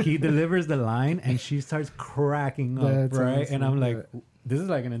he delivers the line and she starts cracking up, That's right? awesome. And I'm like, this is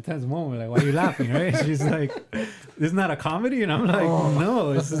like an intense moment. Like, why are you laughing, right? She's like, this is not a comedy. And I'm like,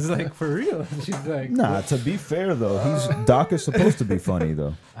 no, this is like for real. She's like, Nah, to be fair though, Doc is supposed to be funny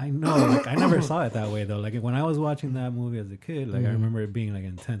though. I know. Like, I never saw it that way though. Like when I was watching that movie as a kid, like I remember it being like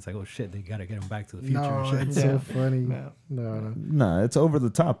intense. Like, oh shit, they gotta get him back to the future. No, and shit. it's Yeah. so funny. Yeah. No. Nah, it's over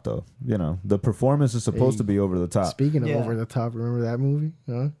the top though. You know, the performance is supposed to be over the top. Speaking of Yeah. over the top, remember that movie?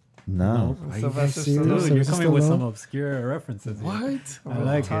 Huh? No, Are you Sylvester guys serious? Stallone. Dude, you're Sylvester coming with Stallone? some obscure references. here. What? I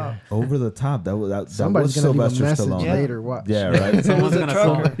like Top. it. over the top. That was Somebody's was gonna leave a Sylvester message Stallone. Yeah. later. Watch. Yeah, right. Someone's a gonna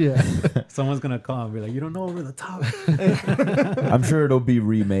call. trucker. Yeah. Someone's gonna call and be like, "You don't know Over the Top." I'm sure it'll be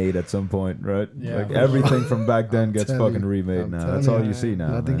remade at some point, right? Yeah. Like everything from back then gets telling fucking you. remade I'm now. telling That's all you. you see now.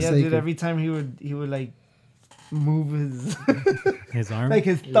 Nothing man. Yeah, sacred. dude. Every time he would like move his His arm. like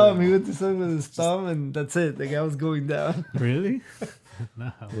his thumb. He would do something with his thumb, and that's it. The guy was going down. Really?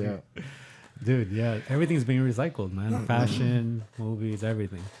 No. Yeah. Dude, yeah. Everything's being recycled, man. Fashion, movies,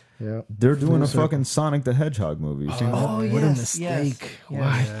 everything. Yeah. They're doing Full a circle. fucking Sonic the Hedgehog movie. You seen that? Oh, what a yes, yes, mistake. yes.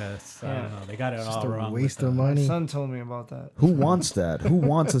 Why? Yes. I Yeah. don't know. They got it It's all just a wrong. with waste of the- My money. son told me about that. Who wants that? Who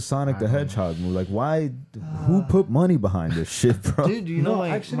wants a Sonic the Hedgehog movie? Like, why? Who put money behind this shit, bro? Dude, you know No, my,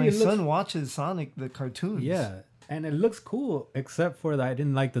 actually, my it looks- son watches Sonic the cartoons. Yeah. And it looks cool, except for that I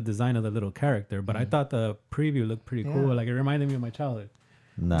didn't like the design of the little character, but I thought the preview looked pretty cool. Yeah. Like it reminded me of my childhood.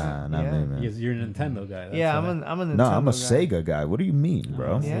 Nah, not Yeah. me, man. Because you're a Nintendo guy. That's Yeah, why. I'm a Nintendo No, I'm a guy. Sega guy. What do you mean,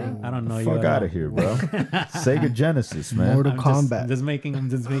 bro? Yeah. I don't know you. Fuck at out all. of here, bro. Sega Genesis, man. Mortal I'm Kombat. I'm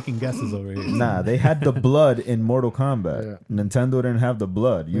just making guesses over here. Nah, they had the blood in Mortal Kombat. Yeah. Nintendo didn't have the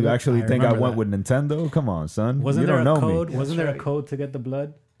blood. You Yeah, actually I think I remember went that. with Nintendo? Come on, son. Wasn't you there don't a know code? me. Wasn't That's there a right. code to get the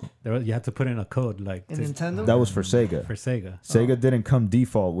blood? You had to put in a code like In to- Nintendo. That was for Sega. for Sega. Sega didn't come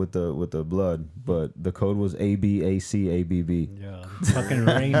default with the blood, but the code was ABACABB. Yeah, fucking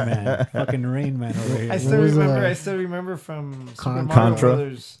Rain Man, fucking Rain Man over here. I still was, remember. uh, I still remember from Super Contra. Mario Contra.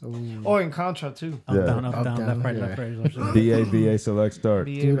 Brothers. Ooh. Oh, in Contra too. Up, Yeah. down, Up, left, down, right, yeah. left, right. left, right. BABA select start.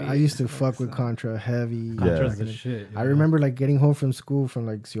 Dude, I used to fuck with Contra heavy. Contra's back in the the- shit. you I know? remember like getting home from school from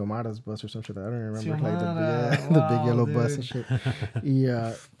like Xiomara's bus or something. I don't remember like Xiomara, the big wow, yellow bus dude. and shit.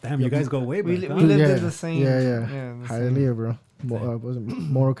 Yeah, Damn, you guys go way We, back. we huh? lived Yeah. in the same. yeah. the same- Hialeah, bro. Was it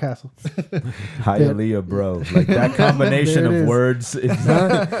Morro Castle? Hialeah, bro. Like that combination There it of is. words. Is,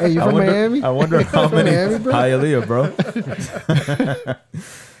 Huh? Hey, you I from wonder, Miami? I wonder how From many Miami, bro? Hialeah, bro.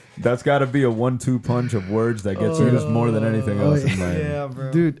 That's got to be a 1-2 punch of words that gets used more than anything else in Miami. Yeah,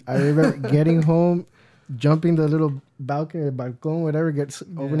 bro. Dude, I remember getting home, jumping the little balcon, whatever,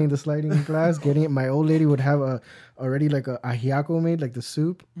 opening the sliding glass, getting it. My old lady would have already like a ajiaco made, like the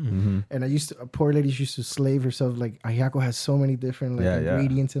soup. And a poor lady used to slave herself. Like ajiaco has so many different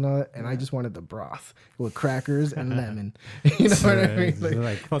ingredients and all that, and I just wanted the broth with crackers and lemon. You know what I mean?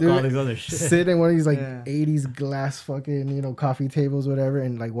 Like fuck all these other shit. Sit in one of these like 80s glass fucking coffee tables, whatever,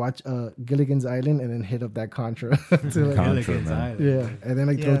 and like watch Gilligan's Island, and then hit up that Contra. To, like, Gilligan's Island. yeah, and then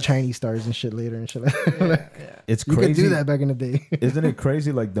like throw Chinese stars and shit later and shit. It's You crazy. could do that back in the day. Isn't it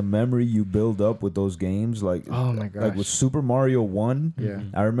crazy? Like the memory you build up with those games. Like, Oh my like with gosh. Super Mario 1. Yeah.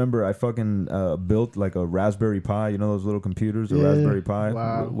 I remember I fucking built like a Raspberry Pi. You know those little computers, a Yeah. Raspberry Pi.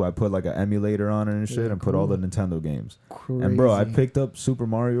 Wow. Where I put like an emulator on it and shit, Yeah, and put all the cool. Nintendo games. And bro, I Crazy. picked up Super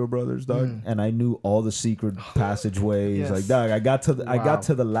Mario Brothers, dog, and I knew all the secret passageways. Yes. Like, dog, I got Wow.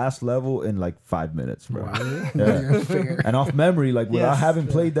 to the last level in like 5 minutes, bro. Wow. Yeah. And off memory, like without Yes. having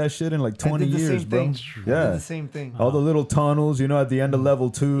played that shit in like 20 I did the years, same bro. thing. I Yeah. did the same thing. All the little tunnels, you know, at the end of level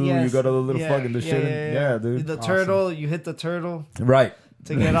 2, you Yes. got all the little Yeah, fucking the shit. Yeah, dude. The turtle, you hit the turtle Right.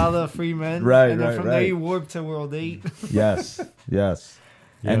 to get all the free men. Right, and then right, from right. there you warp to World 8. Yes. Yes.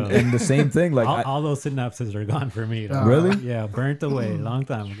 And Yeah. and the same thing, like all those synapses are gone for me. though. Really? Yeah, burnt away long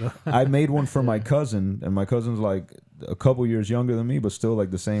time ago. I made one for my cousin, and my cousin's like a couple years younger than me, but still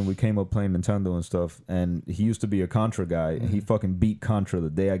like the same. We came up playing Nintendo and stuff, and he used to be a Contra guy, and he fucking beat Contra the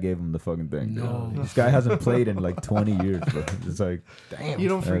day I gave him the fucking thing. No. This guy hasn't played in like 20 years, bro. It's like, Damn. You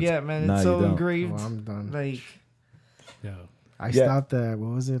don't That's- forget, man. nah, It's you so don't. engraved. Oh, I'm done. Like, Yeah. I Yeah. stopped at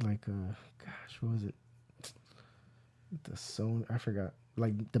what was it like? What was it? The Sony. I forgot.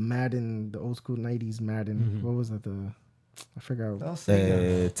 Like the Madden, the old school '90s Madden. What was that? I forgot. I'll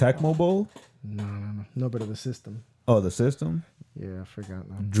say Tecmo Bowl? No, but of the system. Oh, the system? Yeah, I forgot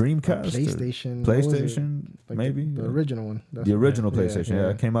now. Dreamcast? or PlayStation. what was it? PlayStation? Like maybe? the original one. That's The original Yeah, PlayStation. Yeah, yeah.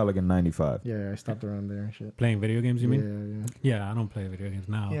 it came out like in 95. Yeah, I stopped around there and shit. Playing video games, you mean? Yeah, Yeah, I don't play video games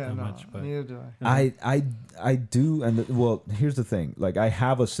now yeah, that no, much, but neither do I. I do, and well, here's the thing. Like, I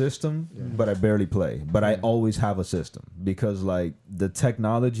have a system, but I barely play. But I always have a system because, like, the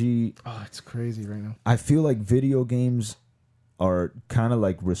technology. Oh, it's crazy right now. I feel like video games are kind of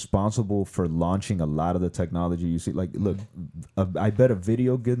like responsible for launching a lot of the technology you see. Like, look, I bet a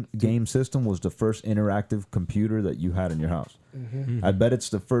video game system was the first interactive computer that you had in your house. I bet it's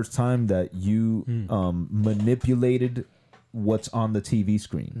the first time that you manipulated what's on the TV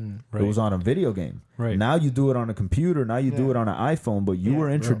screen. It was on a video game. Right. Now you do it on a computer. Now you do it on an iPhone. But you Yeah. were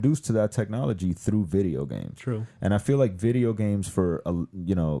introduced to that technology through video games. True. And I feel like video games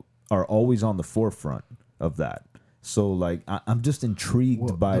are always on the forefront of that. So like I'm just intrigued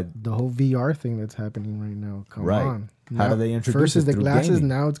Well, by the whole VR thing that's happening right now. Come Right. on. How do Now- they introduce First is it the through glasses. gaming?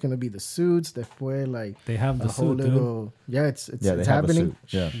 Now it's gonna be the suits. Después, like They have the a whole suit, dude. little. Yeah, it's yeah, they it's have a happening.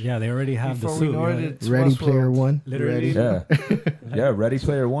 suit. Yeah. Yeah, they already have Before the we suit. know it, yeah. it's Ready Westworld. Player One. Literally. Ready. Yeah. Yeah, Ready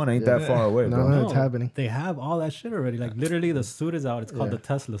Player One ain't that far away, No, bro. no, it's happening. They have all that shit already. Like literally, the suit is out. It's called Yeah. the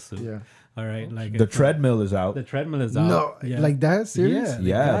Tesla suit. Yeah. All right. Like The it's- treadmill is out. The treadmill is out. No, Yeah. like that. Serious? Yeah. They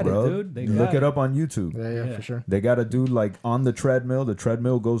Yeah, got it, bro. dude. They Look got it up on YouTube. Yeah, Yeah. for sure. They got a dude like on the treadmill. The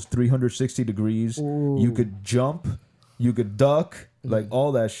treadmill goes 360 degrees. Ooh. You could jump, you could duck, like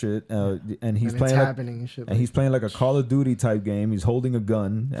all that shit. And he's And it's playing like, happening and shit. and he's playing like a Call of Duty type game. He's holding a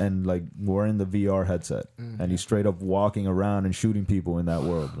gun and like wearing the VR headset, and he's straight up walking around and shooting people in that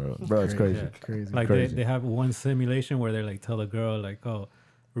world, bro. Bro, it's crazy. Crazy. Like Crazy. they have one simulation where they like tell a girl like, oh,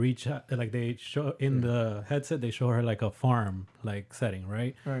 reach out. Like they show in the headset, they show her like a farm like setting,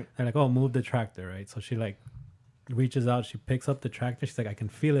 right? Right. They're like, oh, move the tractor, right? So she like reaches out, she picks up the tractor. She's like, I can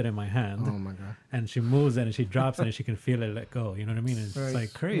feel it in my hand, Oh my god. and she moves it and she drops it and she can feel it let go. You know what I mean? It's Right.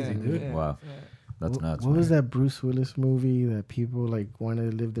 like crazy, Yeah, dude. yeah. Wow, that's What, nuts. what was man. that Bruce Willis movie that people like want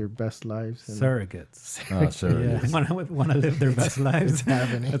to live their best lives? And Surrogates. Oh, sir. Yeah, want to live their best lives. It's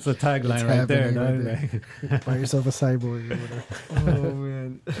happening. That's a tagline It's right there. happening Dog. right Like, Buy yourself a cyborg or whatever. Oh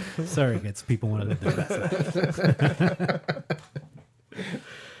man. surrogates. People want to live their best lives.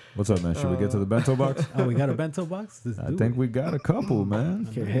 What's up, man? Should we get to the bento box? Oh, we got a bento box. Let's I do think it. we got a couple, man.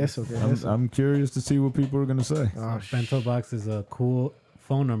 Que eso, que eso. I'm curious to see what people are gonna say. Oh, Bento box is a cool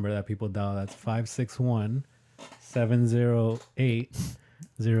phone number that people dial. That's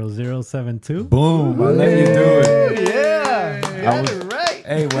 561-708-0072. Boom! I let you do it. Yeah. I Got was- it right.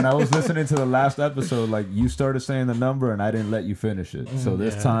 Hey, when I was listening to the last episode, like you started saying the number and I didn't let you finish it. So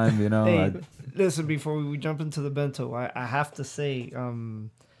this Yeah. time, you know, Hey, listen, before we jump into the bento, I have to say,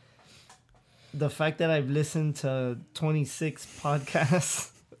 the fact that I've listened to 26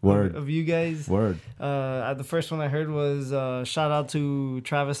 podcasts Word. of you guys. Word. The first one I heard was shout out to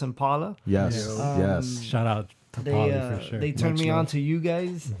Travis and Paula. Yes. Yeah. Yes. Shout out Poly, for sure. they turned Much me on love. to you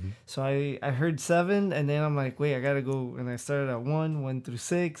guys. So I heard 7, and then I'm like, wait, I gotta go. And I started at 1, went through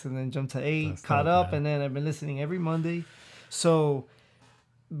 6, and then jumped to 8, That's caught dope, up, man. and then I've been listening every Monday. So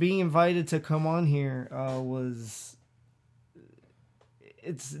being invited to come on here was.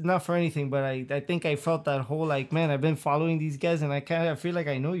 It's not for anything, but I think I felt that whole like, man, I've been following these guys, and I feel like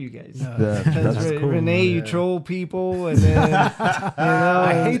I know you guys. Yeah, Because that's cool. Renee, you troll people, and then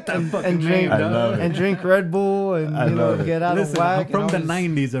I hate that fucking and drink name, I love it. and drink Red Bull and I love it. get out Listen, of whack. I'm from and the all this-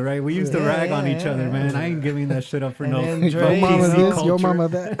 '90s, all right. We used to Yeah, rag on yeah, each other, yeah. man. I ain't giving that shit up for And no. then no Dre, Your mama you PC know, this, your culture. mama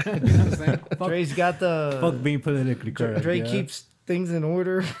that. You know what I'm saying? Fuck, Dre's got the fuck being politically correct. Dre yeah. keeps things in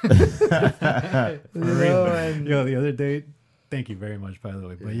order. For you real. know, and Yo, the other day, thank you very much, by the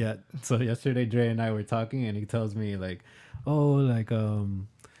way. But yeah, so yesterday Dre and I were talking, and he tells me like, oh, like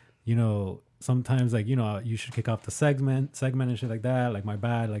you know, sometimes like, you know, you should kick off the segment and shit like that. Like, my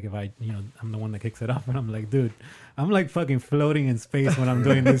bad. Like, if I, you know, I'm the one that kicks it off, and I'm like, dude, I'm like fucking floating in space when I'm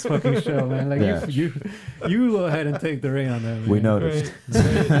doing this fucking show, man. Like, Yeah. you go ahead and take the reign on that, man. We noticed.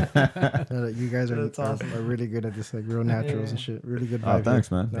 You guys are, That's awesome. are really good at this, like real naturals Yeah. and shit. Really good. Oh, vibe thanks,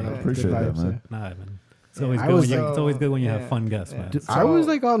 here. man. No, I no, appreciate good that, vibes, man. Nah, man. It's always I good was when you, so- it's always good when you have yeah, fun guests, yeah. man. Dude, So- I was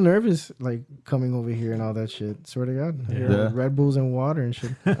like all nervous, like coming over here and all that shit. Swear to God, Yeah. Here with Yeah. Red Bulls and water and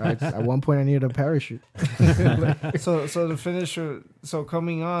shit. At one point, I needed a parachute. so to finish, so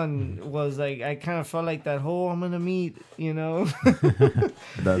coming on was like I kind of felt like that whole I'm gonna meet, you know,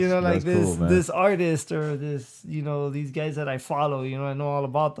 That's, you know, like that's this cool, man. this artist or this, you know, these guys that I follow, you know, I know all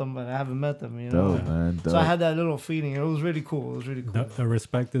about them, but I haven't met them, you know. Dope, man. So I had that little feeling. It was really cool. It was really cool. The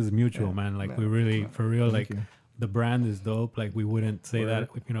respect is mutual, Yeah. man. Like, Yeah. we really, for real, like, you. the brand is dope. Like, we wouldn't say Word.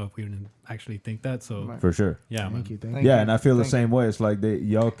 that, you know, if we didn't actually think that. So, Right. For sure. yeah, man. Thank you. Thank Thank Yeah, you. and I feel the Thank same way. It's like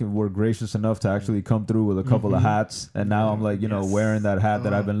y'all were gracious enough to actually come through with a couple of hats, and now I'm like, you know, Yes. wearing that hat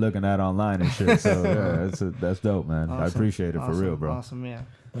that I've been looking at online and shit. So yeah, that's dope, man. I Awesome. appreciate it for Awesome. real, bro. Awesome, yeah.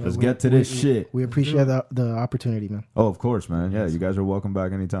 Let's get to this shit. We appreciate the opportunity, man. Oh, of course, man. Yeah, you guys are welcome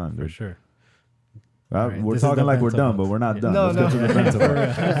back anytime. For Dude. sure. Well, Right, we're this is talking the like we're bento done, box. but we're not Yeah. done. No, Let's no. get to the bento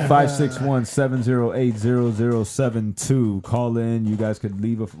box. 561-708-0072. Call in. You guys could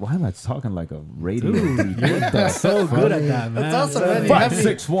leave a. Why am I talking like a radio? Dude, DJ? What the So good at that, man. That's awesome, man. You have me-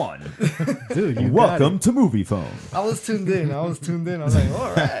 561. Dude, you got Welcome it. to Movie Phone. I was tuned in. I was like,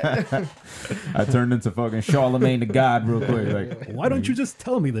 all right. I turned into fucking Charlemagne the God real quick. Like, Why don't you just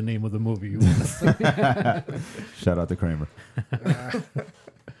tell me the name of the movie you want to see? shout out to Kramer.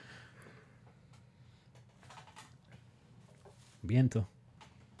 Viento.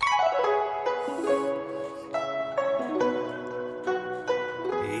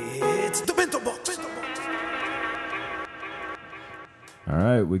 It's the Bento Box. All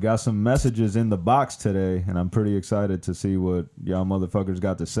right, we got some messages in the box today, and I'm pretty excited to see what y'all motherfuckers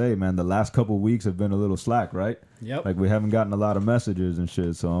got to say, man. The last couple weeks have been a little slack, right? Yep. Like we haven't gotten a lot of messages and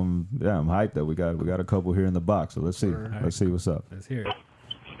shit, so I'm hyped that we got a couple here in the box. So let's see, let's see what's up. Let's hear it.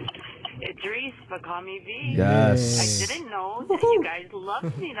 It's Reese, but call me V. Yes. I didn't know that you guys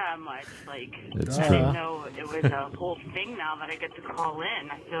loved me that much. Like, It's I true. didn't know it was a whole thing now that I get to call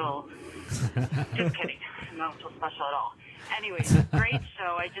in. I feel, just kidding. I don't feel special at all. Anyways, great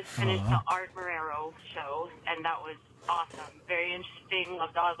show. I just finished the Art Marrero show, and that was awesome. Very interesting.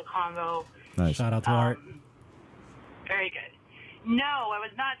 Loved all the convo. Nice. Shout out to Art. Very good. No, I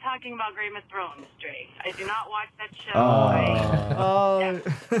was not talking about Game of Thrones, Dre. I do not watch that show. Oh.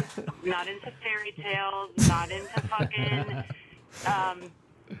 Not into fairy tales, not into fucking.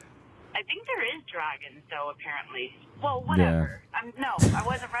 I think there is dragons, though, apparently. Well, whatever. No, I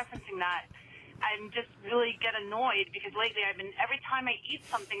wasn't referencing that. I'm just really get annoyed because lately every time I eat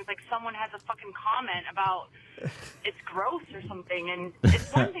something, it's like someone has a fucking comment about it's gross or something. And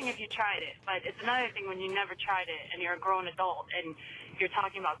it's one thing if you tried it, but it's another thing when you never tried it and you're a grown adult and you're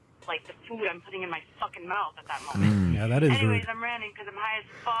talking about like the food I'm putting in my fucking mouth at that moment. Yeah, that is Anyways, rude. I'm ranting because I'm high as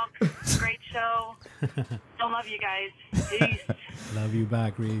fuck. Great show. Don't love you guys. Peace. Love you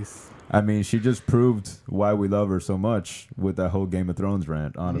back, Reese. I mean, she just proved why we love her so much with that whole Game of Thrones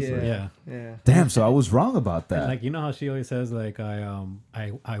rant. Honestly, Yeah. Yeah. damn. So I was wrong about that. Like, you know how she always says, like, I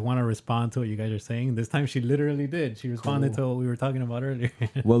want to respond to what you guys are saying. This time she literally did. She responded to what we were talking about earlier.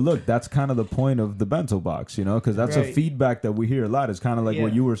 Well, look, that's kind of the point of the bento box, you know, because that's a Right. feedback that we hear a lot. It's kind of like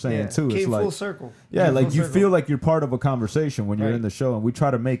what Yeah. you were saying Yeah. too. It's Came like, full circle. yeah, Came like full you circle. feel like you're part of a conversation when you're Right. in the show, and we try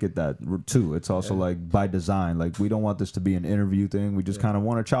to make it that too. It's also like by design. Like we don't want this to be an interview thing. We just kind of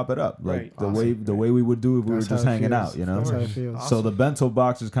want to chop it up. like Right. the way we would do if we That's were just how it hanging feels. out, you know. That's how it feels. So the bento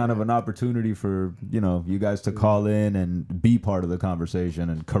box is kind of an opportunity for you guys to call in and be part of the conversation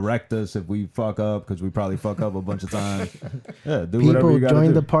and correct us if we fuck up, because we probably fuck up a bunch of times. Yeah, do whatever People you gotta join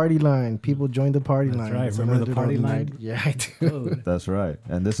do. the party line. People join the party line. right. That's Remember what I the did party on line? night. Yeah, I do. That's right,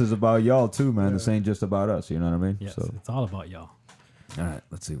 and this is about y'all too, man. This ain't just about us. You know what I mean? Yes, So, it's all about y'all. all right,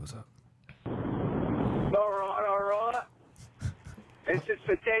 let's see what's up. All right. This is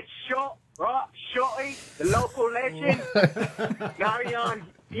for Dead Shot, right? Shotty, the local legend. Marion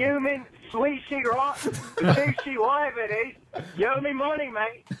Human, Sweetie, right? The sushi, whatever it is. You owe me money,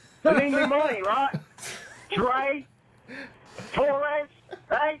 mate. I need me money, right? Dre, Torres,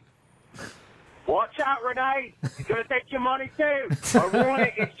 hey? Watch out, Renee. He's going to take your money too.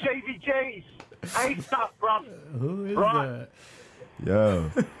 Ironic, it's GVG's. Hey, stuff, bro. Who is Right. Yo,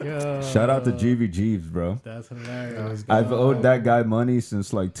 shout out to GV Jeeves, bro. That's hilarious. I've owed that guy money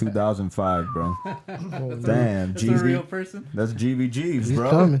since like 2005, bro. Damn, It's a real GV. person. That's GV Jeeves, He's bro.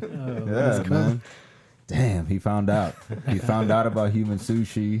 coming. Yeah, man. Damn, he found out. He found out about human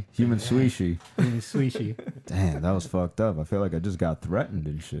sushi, human sushi. Sweetie. Damn, that was fucked up. I feel like I just got threatened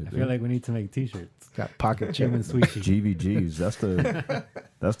and shit. I feel like we need to make T-shirts. Got pocket chip. Human Sweetie. GVGs, that's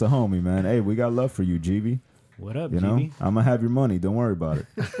the homie, man. Hey, we got love for you, GV. What up, You know, GB? I'm gonna have your money. Don't worry about it.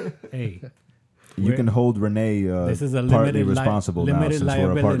 Hey, You We're- can hold Renee this is a partly limited responsible now limited since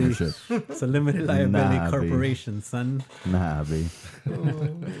we're a liability. partnership. It's a limited liability Nah, B. corporation, son. Nah, B.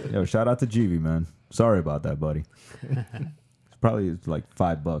 Yo, shout out to GV, man. Sorry about that, buddy. It's probably like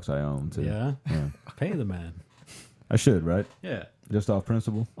 $5 I owe him too. Yeah. Yeah. Pay the man. I should, right? Yeah. Just off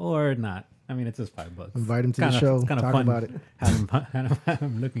principle. Or not. I mean, it's just $5. Invite him to the show. It's kind of Talk fun. about it. Have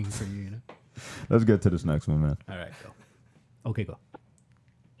him looking for you, you know? Let's get to this next one, man. All right, go. Okay, go.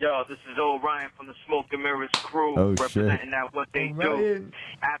 Yo, this is Orion from the Smoke and Mirrors crew, Oh, shit. representing that what they do.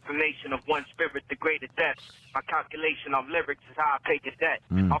 Affirmation of one spirit, the greater depth. My calculation of lyrics is how I pay the debt.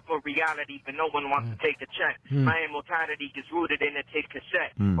 Off of reality, but no one wants to take a check. My immortality gets rooted in a tape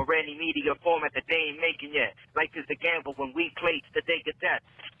cassette or any media format that they ain't making yet. Life is a gamble when we place the day of death.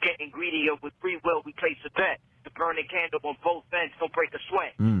 Getting greedier with free will, we place a bet. The burning candle on both ends, don't break a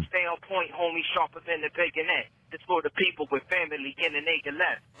sweat. Stay on point, homie, sharper than the bayonet. It's for the people with family in an acre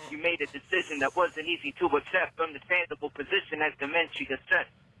left. You made a decision that wasn't easy to accept. Understandable position as dementia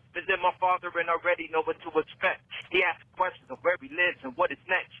set. Visit my father and already know what to expect. He asks questions of where he lives and what is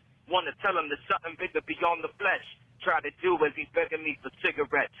next. Want to tell him there's something bigger beyond the flesh. Try to do as he's begging me for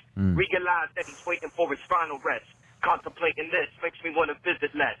cigarettes. Realize that he's waiting for his final rest. Contemplating this makes me want to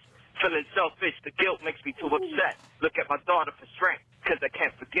visit less. Feeling selfish, the guilt makes me too upset. Look at my daughter for strength, cause I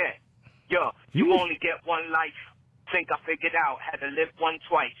can't forget. Yo, you only get one life. Think I figured out how to live one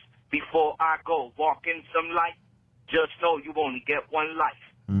twice. Before I go, walk in some light. Just know you only get one life.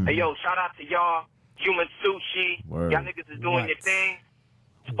 Hey, yo, shout out to y'all. Human Sushi. Word. Y'all niggas is doing your thing.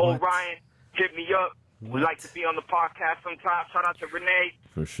 Orion, hit me up. Would like to be on the podcast sometime. Shout out to Renee.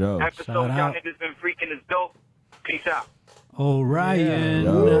 For sure. Episode Shout y'all out. niggas been freaking is dope. Peace out. Orion.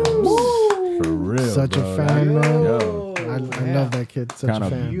 Yo, for real, Such bro. a fan, man. Yo, I love that kid. Such kind a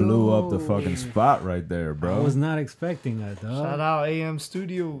of fan. blew up the fucking spot right there, I bro. was not expecting that, dog. Shout out AM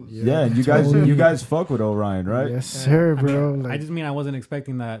Studios. Yeah, and you guys fuck with Orion, right? Yes, sir, bro. I Like, just mean I wasn't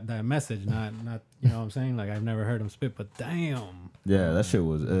expecting that message. Not you know what I'm saying? Like I've never heard him spit, but damn. Yeah, that shit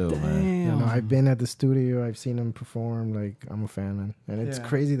was ill, man. Damn. you know, I've been at the studio. I've seen him perform. Like, I'm a fan, man. And it's Yeah,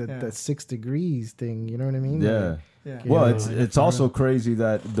 crazy that yeah. that 6 degrees thing. You know what I mean? Yeah. Like, Yeah. Well, Yeah. it's also crazy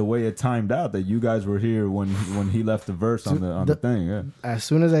that the way it timed out that you guys were here when he left the verse on the thing. Yeah. as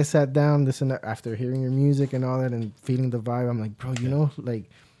soon as I sat down, after hearing your music and all that and feeling the vibe, I'm like, bro, you know, like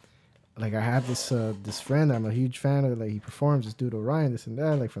I have this this friend I'm a huge fan of. Like, he performs, this dude Orion, this and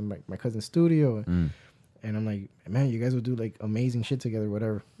that, like from my cousin's studio, and I'm like, man, you guys would do like amazing shit together,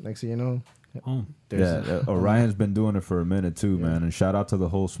 whatever. Next thing you know, Oh, there's Orion's been doing it for a minute too, man. And shout out to the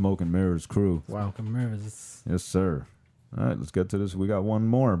whole Smoke and Mirrors crew. wow. Smoke and Mirrors. It's- Yes, sir. All right, let's get to this. We got one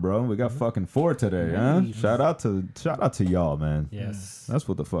more, bro. We got fucking 4 today, huh? Nice. Shout out to y'all, man. Yes. That's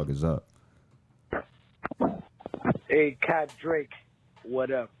what the fuck is up. Hey, Cat Drake,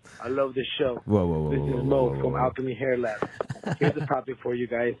 what up? I love the show. Whoa, whoa, whoa, This whoa, is whoa, Mo whoa, from whoa. Alchemy Hair Lab. Here's the topic for you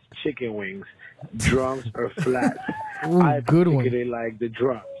guys: chicken wings, drums or flats. Ooh, I good one. particularly like the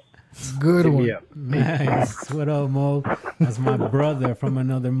drums. Good Hit one. me up. Nice. What up, Mo? That's my brother from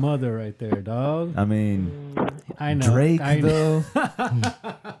another mother right there, dog. I mean, I know. Drake I know. though.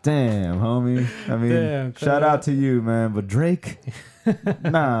 Damn, homie. I mean, Damn, shout out to you, man. But Drake,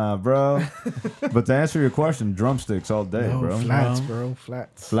 nah, bro. But to answer your question, drumsticks all day, No, bro. flats, bro.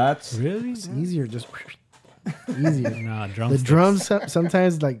 Flats. Flats. Really? It's easier just. Easier. Nah, The drumsticks.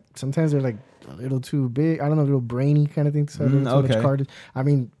 sometimes they're like a little too big. I don't know, a little brainy kind of thing. So too much okay. cartilage. I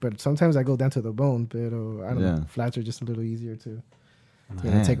mean, but sometimes I go down to the bone. But I don't Yeah. know. Flats are just a little easier to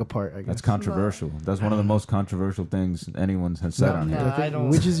Man, take apart. I guess. That's controversial. That's one of the most controversial things anyone has said on no. here. I don't-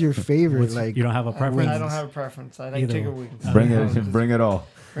 Which is your favorite? Like You don't have a preference? I don't have a preference. I like Either chicken one. wings. Bring it, bring it all.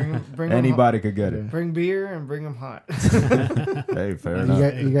 Bring 'em Anybody could get Yeah. it. Bring beer and bring them hot. Hey, fair you,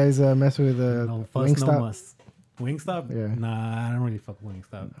 enough. you guys mess with No fuss, Wingstop? no muss. Wingstop? Yeah. Nah, I don't really fuck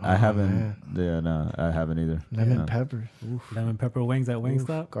Wingstop. I haven't. man. Yeah, no, I haven't either. Lemon No. pepper, Lemon pepper wings at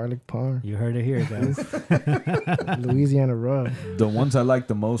Wingstop? garlic parm, You heard it here, guys. Louisiana rub. The ones I liked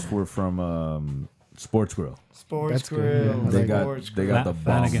the most were from Sports Grill. Sports That's good, grill. yeah. They Like- got Sports they got the Fla- bomb.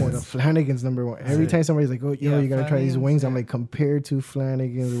 Flanagan's. Oh, the Flanagan's number one. Every time somebody's like, "Oh, yo, Yeah, you gotta try these Flanagan's, wings," I'm yeah. like, compared to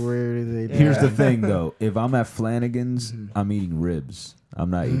Flanagan's, where do they? Here's Yeah. the thing, though. If I'm at Flanagan's, I'm eating ribs. I'm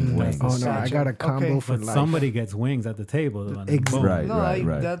not eating wings. Oh no, I got a combo Okay. for But life. somebody gets wings at the table. Though, and Ex- boom. Right.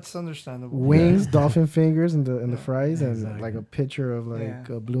 No, that's understandable. Wings, dolphin fingers, and the fries, and Exactly. like a picture of like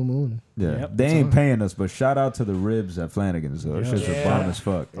Yeah. a blue moon. Yeah, Yep. they ain't paying us, but shout out to the ribs at Flanagan's. Though. Those Yeah. shits are Yeah. bomb as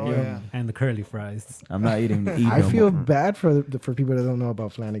fuck. Oh yeah. And the curly fries. I'm not eating. I them. feel bad for people that don't know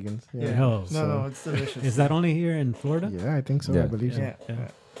about Flanagan's. Yeah. Yeah, Hell, No, it's delicious. Is that only here in Florida? yeah, I think so. Yeah. I believe so. Yeah. Yeah.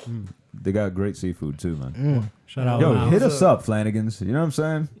 Mm. They got great seafood too, man. Shout out. Yo, Miles. hit us up, Flanagan's. You know what I'm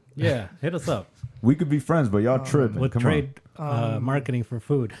saying? Yeah, hit us up. We could be friends, but y'all tripping. We'll Come trade marketing for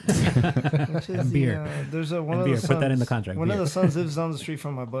food. Which is And beer. There's one And of beer. the Put that in the sons- contract, One of beer. the sons lives down the street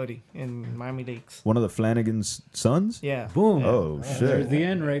from my buddy in Miami Lakes. on. One of the Flanagan's sons? Yeah. Boom. Oh, There's shit. the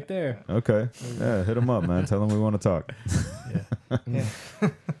end right there. Okay. Yeah, hit him up, man. Tell him we want to talk. Yeah.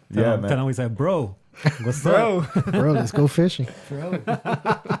 Yeah, Tell man. him we said, bro, what's Bro. Bro, let's go fishing. up?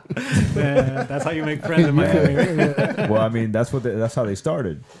 Man, that's how you make friends in Miami. right? Well, I mean, that's how they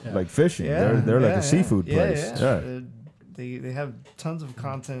started, like fishing. Yeah. They're like Yeah, a seafood yeah. place. Yeah. Yeah. They have tons of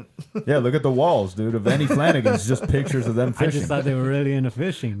content. Yeah, look at the walls, dude. Of any Flanagan's, just pictures of them I fishing. just thought they were really into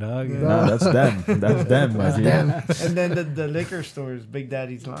fishing, dog. No, that's them. That's them. my G. And then the liquor store is Big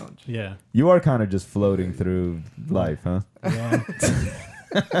Daddy's Lounge. Yeah. You are kind of just floating through life, huh? Yeah.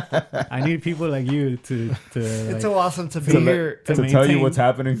 I need people like you to It's like, so awesome to be to here. to To tell you maintain- what's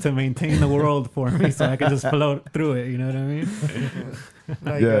happening. to maintain the world for me, so I can just float through it. You know what I mean?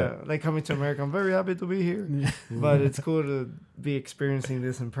 Like coming to America. I'm very happy to be here. But it's cool to be experiencing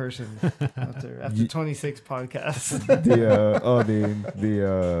this in person after 26 podcasts.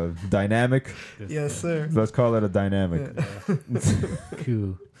 The dynamic. Yes, sir. Let's call it a dynamic.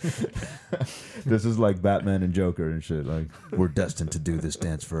 Cool. This is like Batman and Joker and shit. Like, we're destined to do this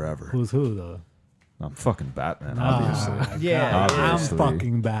dance forever. Who's who though? I'm fucking Batman, obviously. Ah, Yeah, God, I'm obviously.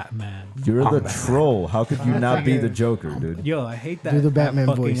 fucking Batman. You're the troll. How could you not be the Joker, dude? Yo, I hate that. Do the that Batman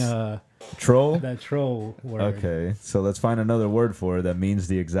fucking, voice. Troll? That troll word. Okay, so let's find another word for it that means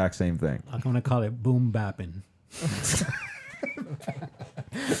the exact same thing. I'm gonna call it boom bapping.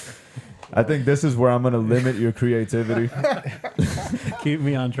 I think this is where I'm gonna limit your creativity. Keep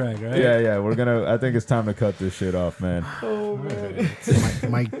me on track, right? Yeah, I think it's time to cut this shit off, man.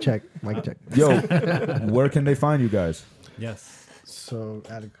 Mic check. Mic check. Yo, where can they find you guys? Yes. So,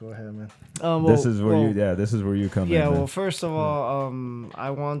 Alec, go ahead, man. This is where you come in. Yeah, man. well, first of all, I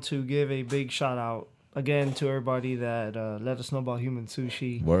want to give a big shout out again to everybody that let us know about Human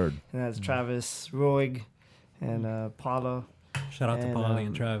Sushi. Word. And that's Travis, Roig, and Paula. Shout out to Polly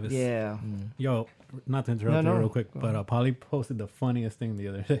and Travis. Yeah. Yo, not to interrupt you real quick, but Polly posted the funniest thing the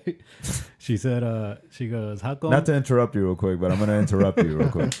other day. She said, she goes, how come? Not to interrupt you real quick, but I'm gonna interrupt you real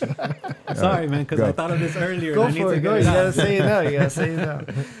quick. Sorry, man, because Go. I thought of this earlier. Go and I need for to it. get Go. it You gotta out. say it now. You gotta say it now.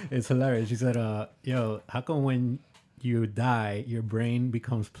 It's hilarious. She said, yo, how come when you die, your brain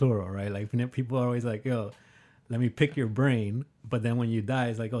becomes plural, right? Like, people are always like, yo, let me pick your brain. But then when you die,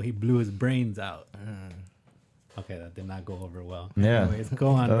 it's like, oh, he blew his brains out. Okay, that did not go over well. Yeah. Anyways, go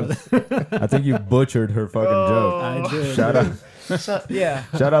on, brother. I think you butchered her fucking joke. I did. Shout out. Yeah.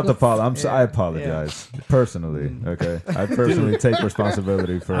 Shout out to Paul. I apologize personally. Okay, I personally take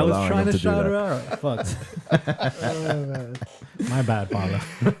responsibility for I was allowing trying him to to do shout that. her out. Fuck. My bad, Paula.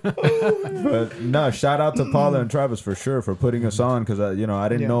 But no, shout out to Paula and Travis for sure for putting us on because I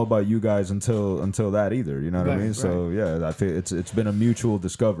didn't know about you guys until that either. You know what I mean? So yeah, I think it's been a mutual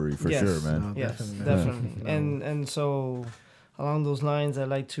discovery for sure, man. Yes, definitely. And so along those lines, I'd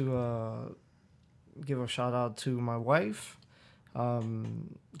like to give a shout out to my wife.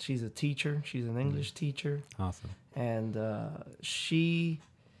 She's a teacher. She's an English teacher. Awesome. And she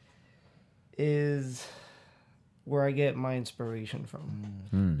is where I get my inspiration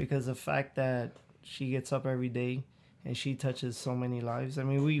from. Because the fact that she gets up every day and she touches so many lives. I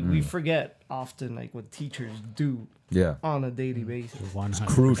mean, we forget often like what teachers do Yeah. on a daily basis. It's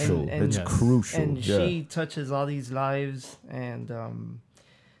crucial. It's yes. crucial. And yeah. she touches all these lives, and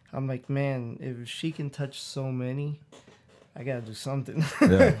I'm like, man, if she can touch so many, I gotta do something.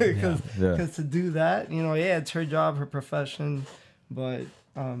 Yeah. Because to do that, you know, yeah, it's her job, her profession, but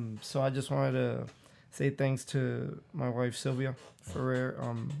so I just wanted to say thanks to my wife Sylvia Ferrer.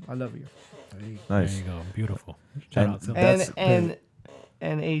 I love you. Nice. There you go. Beautiful. Shout And out to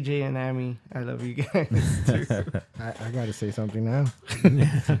And AJ and Amy, I love you guys too. I gotta say something now.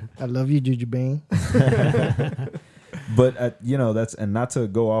 I love you, Juju Bane. But you know, that's, and not to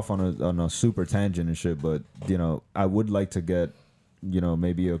go off on a super tangent and shit, but you know, I would like to get, you know,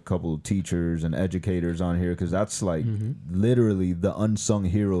 maybe a couple of teachers and educators on here, because that's like literally the unsung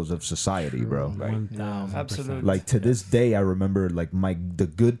heroes of society, bro. Like, 1000%. Absolutely. like to this day, I remember like the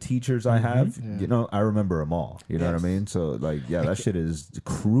good teachers I have. You know, I remember them all. You know what I mean? So like, yeah, that shit is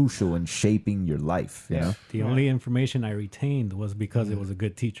crucial in shaping your life. You know, The only information I retained was because it was a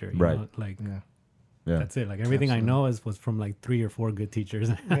good teacher. You Right. know? Like, yeah. that's it. Like, everything I know was from like 3 or 4 good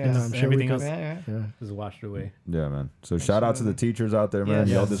teachers. I'm sure Everything we else Yeah. is washed away. Yeah, man. So shout out to the teachers out there, man.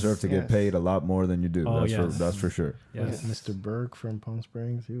 Yes. Y'all Yes. deserve to get Yes. paid a lot more than you do. Oh, that's yes. that's for sure. Yes. Mr. Burke from Palm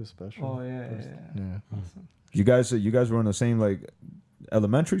Springs, he was special. Oh yeah. Yeah. You guys were in the same like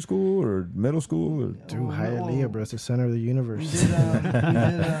elementary school or middle school or Dude, Oh, Hialeah, bro. It's the center of the We universe. did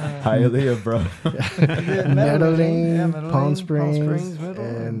Hialeah, bro. Meadow Lane, Meadow Palm Lane, Palm Springs, Springs, Middle,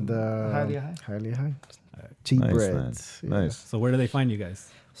 and Hialeah High. Hialeah High. Cheap Nice, breads. man. Nice. So where do they find you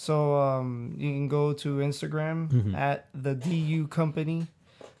guys? So you can go to Instagram at the DU Company.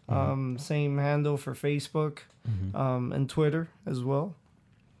 Same handle for Facebook and Twitter as well.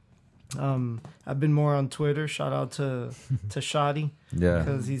 I've been more on Twitter. Shout out to Shadi Yeah.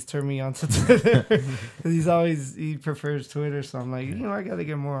 because he's turned me on to Twitter. 'Cause he prefers Twitter, so I'm like, you know, I gotta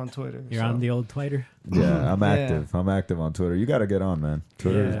get more on Twitter. You're so. on the old Twitter? Yeah, I'm Yeah. active. I'm active on Twitter. You got to get on, man.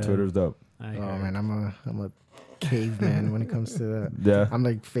 Twitter's dope. I Oh heard. man, I'm a caveman when it comes to that. Yeah. I'm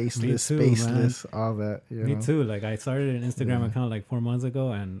like faceless, too, spaceless, all that. You Me know? too. Like, I started an Instagram account like 4 months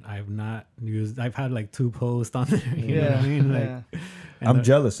ago, and I've had like 2 posts on there. You know what I mean? Like, yeah. and I'm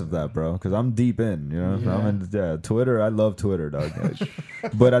jealous of that, bro, because I'm deep in, you know. Yeah. I'm in, Twitter. I love Twitter, dog.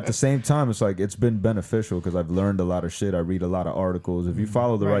 But at the same time, it's like it's been beneficial because I've learned a lot of shit. I read a lot of articles. If you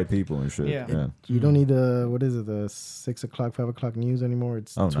follow the right people and shit, Yeah. You don't need the 6 o'clock, 5 o'clock news anymore.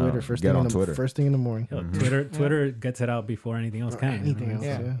 It's Oh, no. Twitter. Get on Twitter. First thing in the morning. Yo, Twitter gets it out before anything else Or can. anything you know?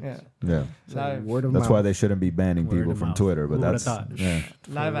 else. Yeah. Yeah. It's Live. like word of That's mouth. why they shouldn't be banning Word people of from mouth. Twitter. But Who would've that's thought? yeah.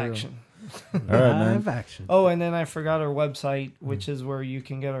 Live real. action. All right, man. Live action. Oh, and then I forgot our website, which is where you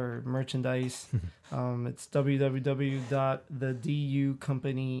can get our merchandise. It's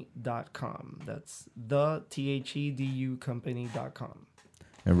www.theducompany.com. That's the THEDUcompany.com.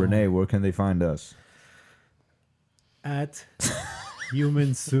 And Renee, where can they find us? At Human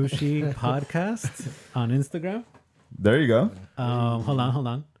Sushi Podcast on Instagram. There you go. Hold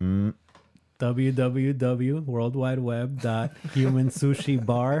on.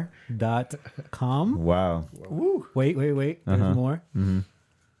 www.worldwideweb.humansushibar.com. Wow. Wait. There's more.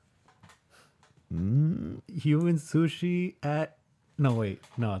 Human Sushi at... No, wait.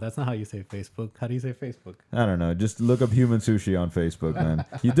 No, that's not how you say Facebook. How do you say Facebook? I don't know. Just look up Human Sushi on Facebook, man.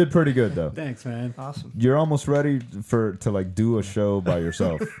 You did pretty good though. Thanks, man. Awesome. You're almost ready to like do a show by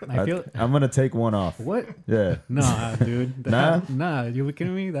yourself. I feel- I'm gonna take one off. What? Yeah. Nah, dude. Nah? Nah, you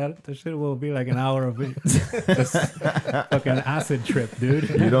kidding me? That shit will be like an hour of it. Just fucking acid trip, dude.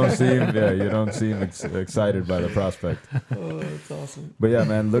 You don't seem excited by the prospect. Oh, that's awesome. But yeah,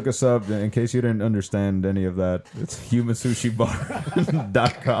 man, look us up in case you didn't understand any of that. It's humansushibar.com.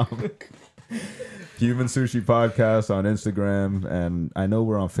 Human Sushi Podcast on Instagram, and I know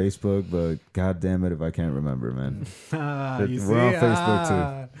we're on Facebook, but god damn it if I can't remember, man. You We're on see? Facebook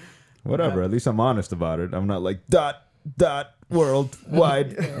too. Whatever, at least I'm honest about it. I'm not like dot world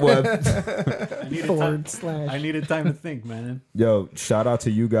wide web. I needed time to think, man. Yo, shout out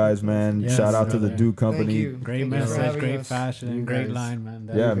to you guys, man. Yes, Shout out to the brother. Do Thank Company. you. Great Thank you for message, having great us. fashion, You great guys. line, man.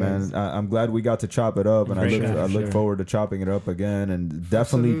 Yeah, you guys. man. I'm glad we got to chop it up, and For I sure, look sure. forward to chopping it up again. And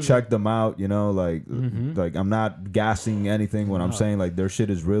definitely Absolutely. check them out. You know, like I'm not gassing anything when I'm No. saying like their shit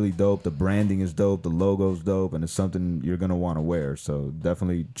is really dope. The branding is dope. The logo's dope, and it's something you're gonna want to wear. So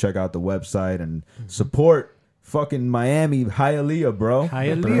definitely check out the website and support fucking Miami Hialeah, bro.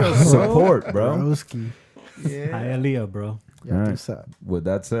 Hialeah, bro. Support, bro. Broski. Yeah. Hialeah, bro. Yeah, All do right. so. With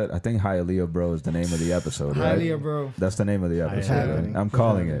that said, I think Hialeah Bro is the name of the episode, right? Hialeah, bro. That's the name of the episode. Hialeah. Right? I'm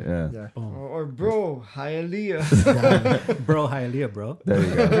calling it. Yeah. Yeah. Boom. Or bro, Hialeah. Bro, Hialeah, bro. There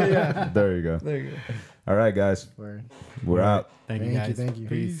you go. There you go. There you go. All right, guys. Word. We're out. Thank you, Thank guys. you. Thank you.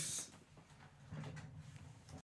 Peace.